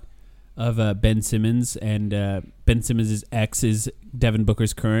subplot of Ben Simmons, and Ben Simmons' ex is Devin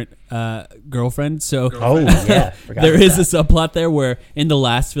Booker's current girlfriend. So there is a subplot there where in the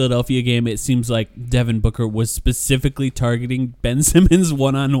last Philadelphia game, it seems like Devin Booker was specifically targeting Ben Simmons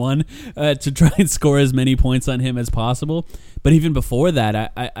one-on-one to try and score as many points on him as possible. But even before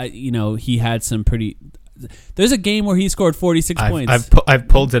that, I he had some pretty... There's a game where he scored 46 points. I've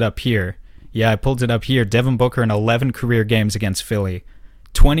pulled it up here. Yeah, I pulled it up here. Devin Booker in 11 career games against Philly.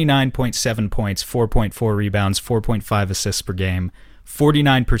 29.7 points, 4.4 rebounds, 4.5 assists per game,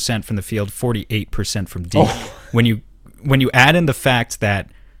 49% from the field, 48% from deep. When you add in the fact that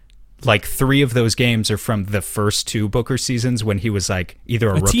like 3 of those games are from the first 2 Booker seasons when he was like either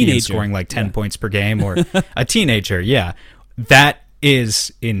a rookie teenager. and scoring like 10 points per game or a teenager, that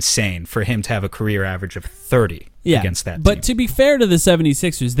is insane for him to have a career average of 30 against that team. But to be fair to the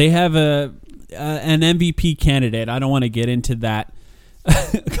 76ers, they have an MVP candidate. I don't want to get into that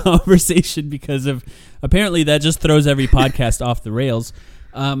conversation because of apparently that just throws every podcast off the rails.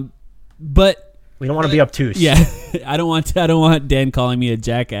 But we don't want to be obtuse. Yeah, I don't want Dan calling me a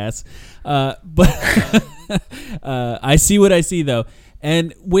jackass. But I see what I see though,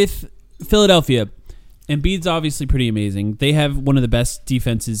 and with Philadelphia, Embiid's obviously pretty amazing. They have one of the best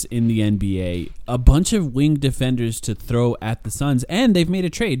defenses in the NBA. A bunch of wing defenders to throw at the Suns, and they've made a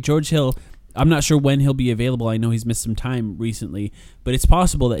trade. George Hill, I'm not sure when he'll be available. I know he's missed some time recently, but it's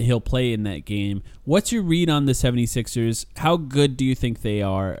possible that he'll play in that game. What's your read on the 76ers? How good do you think they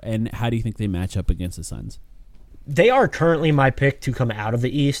are, and how do you think they match up against the Suns? They are currently my pick to come out of the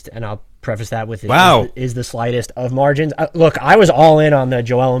East, and I'll preface that with is the slightest of margins. Look, I was all in on the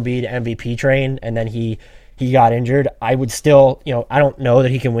Joel Embiid MVP train, and then he got injured. I would still, I don't know that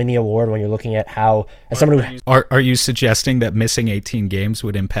he can win the award when you're looking at how, as someone who... Are you suggesting that missing 18 games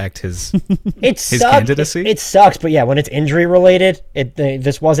would impact his his candidacy? It sucks, but yeah, when it's injury related,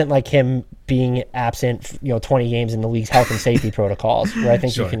 this wasn't like him being absent, 20 games in the league's health and safety protocols, where I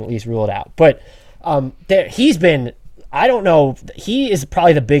think you can at least rule it out. But he's been, I don't know, he is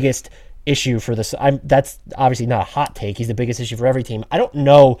probably the biggest issue for this. That's obviously not a hot take. He's the biggest issue for every team. I don't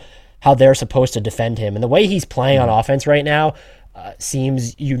know how they're supposed to defend him. And the way he's playing on offense right now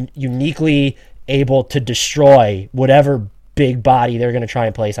seems uniquely able to destroy whatever big body they're going to try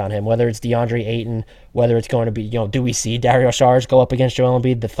and place on him, whether it's DeAndre Ayton, whether it's going to be, do we see Dario Saric go up against Joel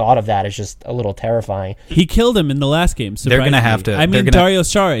Embiid? The thought of that is just a little terrifying. He killed him in the last game, surprisingly. They're going to have to... I mean, Dario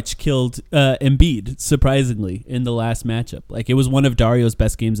Saric killed Embiid, surprisingly, in the last matchup. Like, it was one of Dario's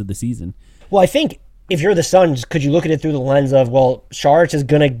best games of the season. Well, I think if you're the Suns, could you look at it through the lens of, well, Saric is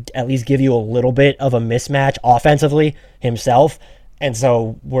going to at least give you a little bit of a mismatch offensively himself, and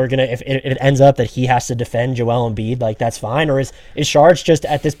so we're going to, if it ends up that he has to defend Joel Embiid, like, that's fine? Or is Saric just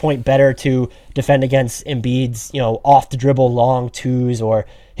at this point better to defend against Embiid's, off the dribble long twos or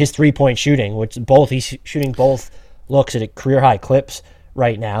his 3-point shooting, which he's shooting both looks at career high clips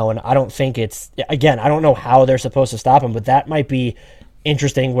right now. And I don't think I don't know how they're supposed to stop him, but that might be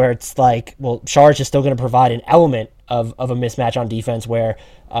interesting where it's like, well, Saric is still going to provide an element of a mismatch on defense where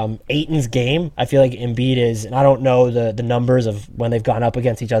Ayton's game, I feel like Embiid is, and I don't know the numbers of when they've gone up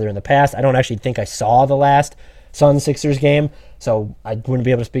against each other in the past. I don't actually think I saw the last Suns-Sixers game, so I wouldn't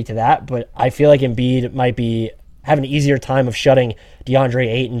be able to speak to that, but I feel like Embiid might be having an easier time of shutting DeAndre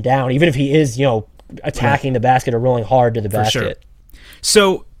Ayton down, even if he is, attacking the basket or rolling hard to the basket. Sure.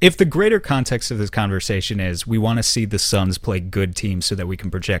 So if the greater context of this conversation is we want to see the Suns play good teams so that we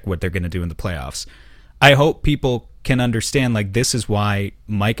can project what they're going to do in the playoffs, I hope people can understand, like, this is why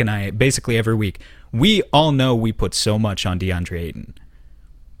Mike and I, basically every week, we all know we put so much on DeAndre Ayton.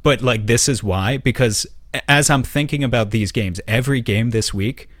 But, like, this is why, because as I'm thinking about these games, every game this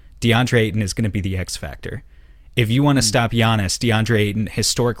week, DeAndre Ayton is going to be the X factor. If you want to stop Giannis, DeAndre Ayton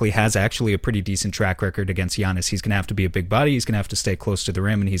historically has actually a pretty decent track record against Giannis. He's going to have to be a big body. He's going to have to stay close to the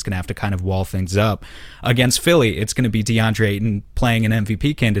rim, and he's going to have to kind of wall things up. Against Philly, it's going to be DeAndre Ayton playing an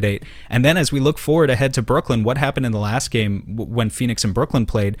MVP candidate. And then as we look forward ahead to Brooklyn, what happened in the last game when Phoenix and Brooklyn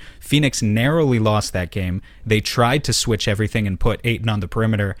played? Phoenix narrowly lost that game. They tried to switch everything and put Ayton on the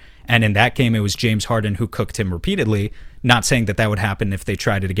perimeter. And in that game, it was James Harden who cooked him repeatedly. Not saying that would happen if they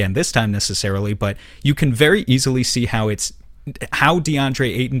tried it again this time necessarily, but you can very easily see how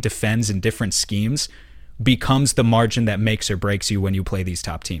DeAndre Ayton defends in different schemes becomes the margin that makes or breaks you when you play these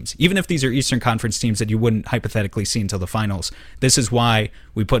top teams. Even if these are Eastern Conference teams that you wouldn't hypothetically see until the finals. This is why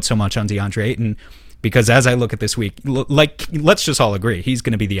we put so much on DeAndre Ayton, because as I look at this week, like, let's just all agree, he's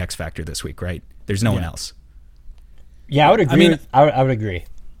going to be the X factor this week, right? There's no one else. Yeah, I would agree. I would agree.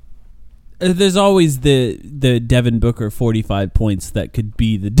 There's always the Devin Booker 45 points that could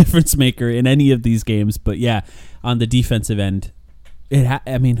be the difference maker in any of these games. But yeah, on the defensive end,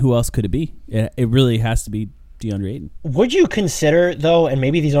 who else could it be? It really has to be DeAndre Ayton. Would you consider, though, and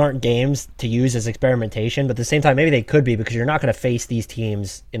maybe these aren't games to use as experimentation, but at the same time, maybe they could be because you're not going to face these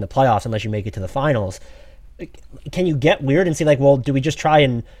teams in the playoffs unless you make it to the finals. Can you get weird and say, like, well, do we just try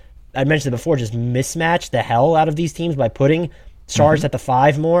and, I mentioned it before, just mismatch the hell out of these teams by putting Saric at the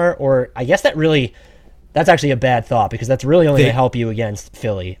 5 more? Or I guess that's actually a bad thought because that's really only going to help you against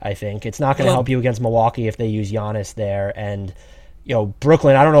Philly, I think. It's not going to help you against Milwaukee if they use Giannis there. And,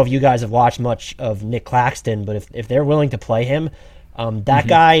 Brooklyn, I don't know if you guys have watched much of Nick Claxton, but if they're willing to play him, that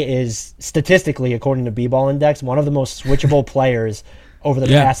guy is statistically, according to B-Ball Index, one of the most switchable players over the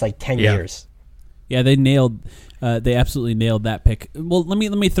past 10 years. Yeah, they absolutely nailed that pick. Well, let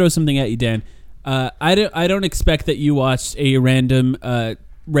me throw something at you, Dan. I don't expect that you watched a random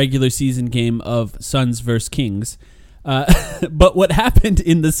regular season game of Suns versus Kings. But what happened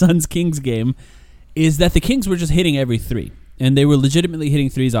in the Suns-Kings game is that the Kings were just hitting every three. And they were legitimately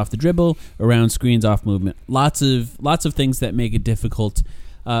hitting threes off the dribble, around screens, off movement. Lots of things that make it difficult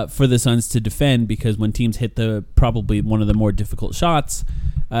for the Suns to defend because when teams hit probably one of the more difficult shots,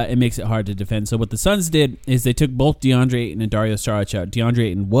 it makes it hard to defend. So what the Suns did is they took both DeAndre Ayton and Dario Saric out. DeAndre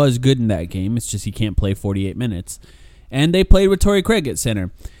Ayton was good in that game. It's just he can't play 48 minutes. And they played with Torrey Craig at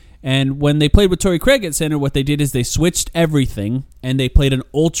center. And when they played with Torrey Craig at center, what they did is they switched everything, and they played an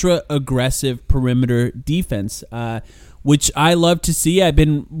ultra-aggressive perimeter defense, which I love to see. I've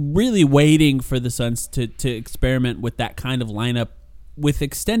been really waiting for the Suns to experiment with that kind of lineup with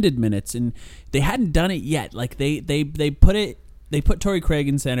extended minutes, and they hadn't done it yet. Like they put Torrey Craig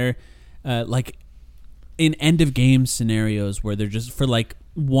in center, like in end of game scenarios where they're just for like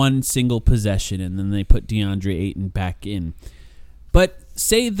one single possession, and then they put DeAndre Ayton back in. But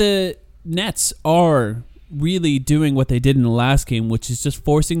say the Nets are really doing what they did in the last game, which is just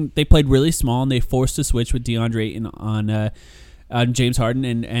forcing. They played really small and they forced a switch with DeAndre Ayton on James Harden,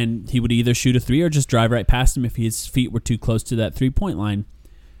 and he would either shoot a three or just drive right past him if his feet were too close to that 3-point line.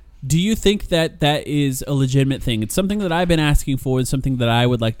 Do you think that is a legitimate thing? It's something that I've been asking for and something that I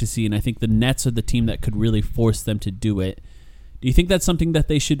would like to see, and I think the Nets are the team that could really force them to do it. Do you think that's something that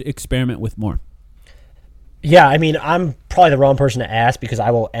they should experiment with more? Yeah, I mean, I'm probably the wrong person to ask because I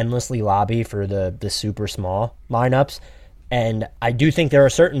will endlessly lobby for the super small lineups. And I do think there are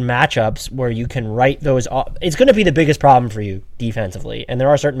certain matchups where you can write those off. It's going to be the biggest problem for you defensively. And there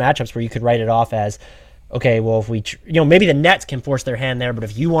are certain matchups where you could write it off as, okay, well, if we, maybe the Nets can force their hand there, but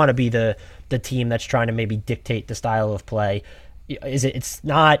if you want to be the team that's trying to maybe dictate the style of play, it's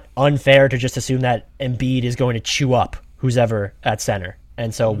not unfair to just assume that Embiid is going to chew up who's ever at center.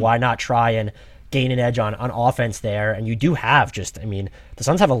 And so why not try and gain an edge on offense there? And you do have the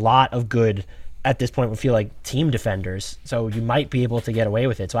Suns have a lot of good, at this point, would feel like team defenders. So you might be able to get away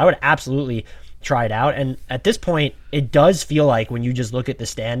with it. So I would absolutely try it out. And at this point, it does feel like when you just look at the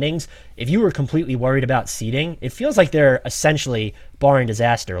standings, if you were completely worried about seeding, it feels like they're essentially, barring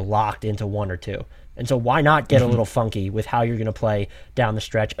disaster, locked into 1 or 2. And so why not get a little funky with how you're going to play down the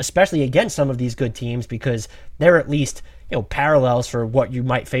stretch, especially against some of these good teams, because they're at least, parallels for what you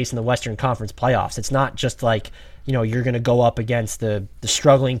might face in the Western Conference playoffs. It's not just like, you're going to go up against the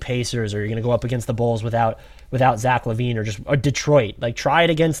struggling Pacers, or you're going to go up against the Bulls without Zach LaVine, or Detroit. Like, try it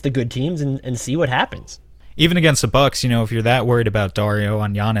against the good teams and see what happens. Even against the Bucks, if you're that worried about Dario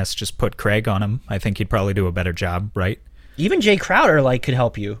on Giannis, just put Craig on him. I think he'd probably do a better job, right? Even Jay Crowder could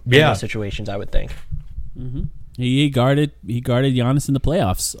help you in those situations, I would think. Mm-hmm. He guarded Giannis in the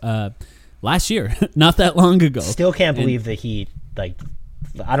playoffs last year, not that long ago. Still can't believe the Heat.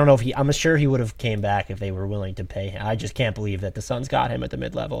 I don't know if I'm sure he would have came back if they were willing to pay him. I just can't believe that the Suns got him at the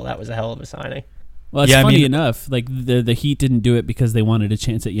mid-level. That was a hell of a signing. Well, it's funny enough. The Heat didn't do it because they wanted a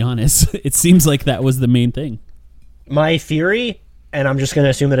chance at Giannis. It seems like that was the main thing. My theory, and I'm just going to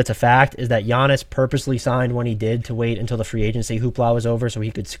assume that it's a fact, is that Giannis purposely signed when he did to wait until the free agency hoopla was over so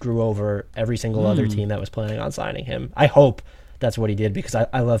he could screw over every single other team that was planning on signing him. I hope that's what he did, because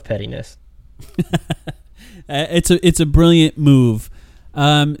I love pettiness. It's a brilliant move.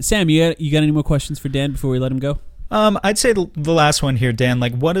 Sam, you got any more questions for Dan before we let him go? I'd say the last one here, Dan.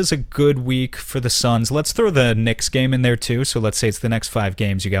 What is a good week for the Suns? Let's throw the Knicks game in there too. So let's say it's the next 5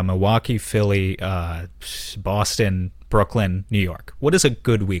 games. You got Milwaukee, Philly, Boston, Brooklyn, New York. What does a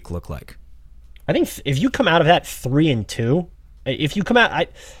good week look like? I think if you come out of that 3-2, if you come out,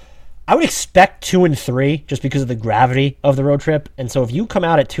 I would expect 2-3 just because of the gravity of the road trip. And so if you come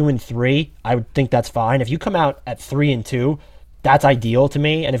out at 2-3, I would think that's fine. If you come out at 3-2, that's ideal to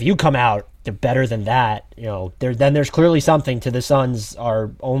me. And if you come out better than that, then there's clearly something to the Suns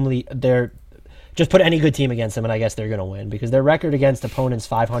just put any good team against them, and I guess they're going to win, because their record against opponents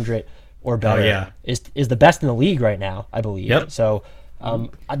 500 or better is the best in the league right now, I believe. Yep. So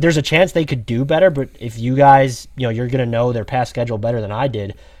there's a chance they could do better, but if you guys, you're going to know their past schedule better than I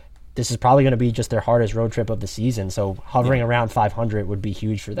did, this is probably going to be just their hardest road trip of the season. So hovering around 500 would be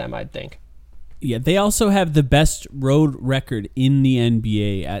huge for them, I'd think. Yeah, they also have the best road record in the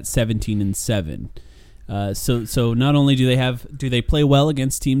NBA at 17-7. So not only do they play well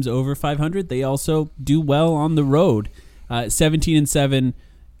against teams over 500, they also do well on the road. 17-7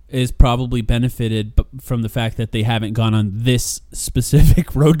 is probably benefited from the fact that they haven't gone on this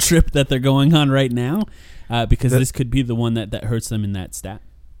specific road trip that they're going on right now, because this could be the one that hurts them in that stat.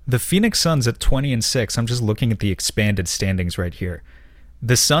 The Phoenix Suns at 20-6. I'm just looking at the expanded standings right here.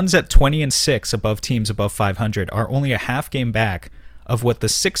 The Suns at 20-6 above teams above 500 are only a half game back of what the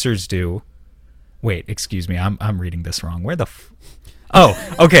Sixers do. Wait, excuse me, I'm reading this wrong. Where the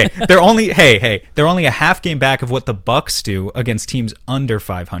Oh, okay. They're only they're only a half game back of what the Bucks do against teams under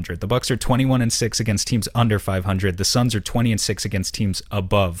 500. The Bucks are 21-6 against teams under 500. The Suns are 20-6 against teams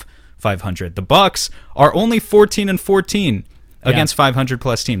above 500. The Bucks are only 14-14 against 500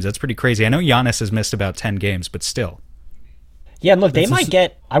 plus teams. That's pretty crazy. I know Giannis has missed about 10 games, but still. Yeah, and look, they might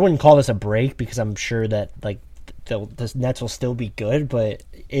get, I wouldn't call this a break, because I'm sure that the Nets will still be good, but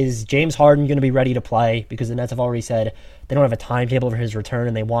is James Harden going to be ready to play? Because the Nets have already said they don't have a timetable for his return,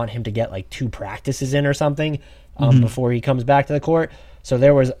 and they want him to get 2 practices in or something before he comes back to the court. So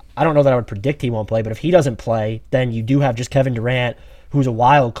I don't know that I would predict he won't play, but if he doesn't play, then you do have just Kevin Durant, who's a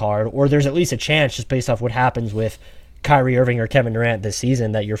wild card, or there's at least a chance, just based off what happens with Kyrie Irving or Kevin Durant this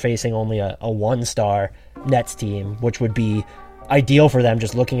season, that you're facing only a 1-star Nets team, which would be ideal for them,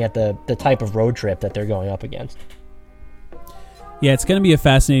 just looking at the type of road trip that they're going up against. Yeah, it's going to be a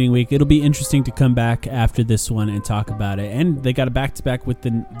fascinating week. It'll be interesting to come back after this one and talk about it. And they got a back-to-back with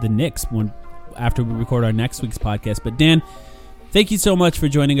the Knicks after we record our next week's podcast. But Dan, thank you so much for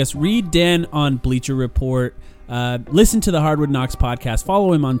joining us. Read Dan on Bleacher Report. Listen to the Hardwood Knocks podcast.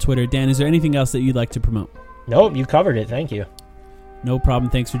 Follow him on Twitter. Dan, is there anything else that you'd like to promote? Nope, you covered it. Thank you. No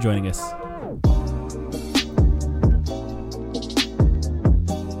problem. Thanks for joining us.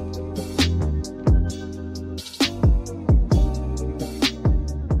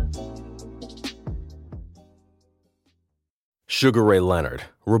 Sugar Ray Leonard,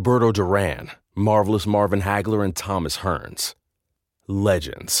 Roberto Duran, Marvelous Marvin Hagler and Thomas Hearns.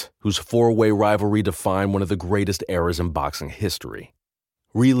 Legends, whose four-way rivalry defined one of the greatest eras in boxing history.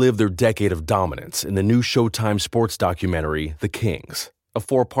 Relive their decade of dominance in the new Showtime sports documentary, The Kings, a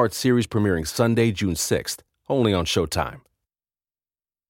 4-part series premiering Sunday, June 6th, only on Showtime.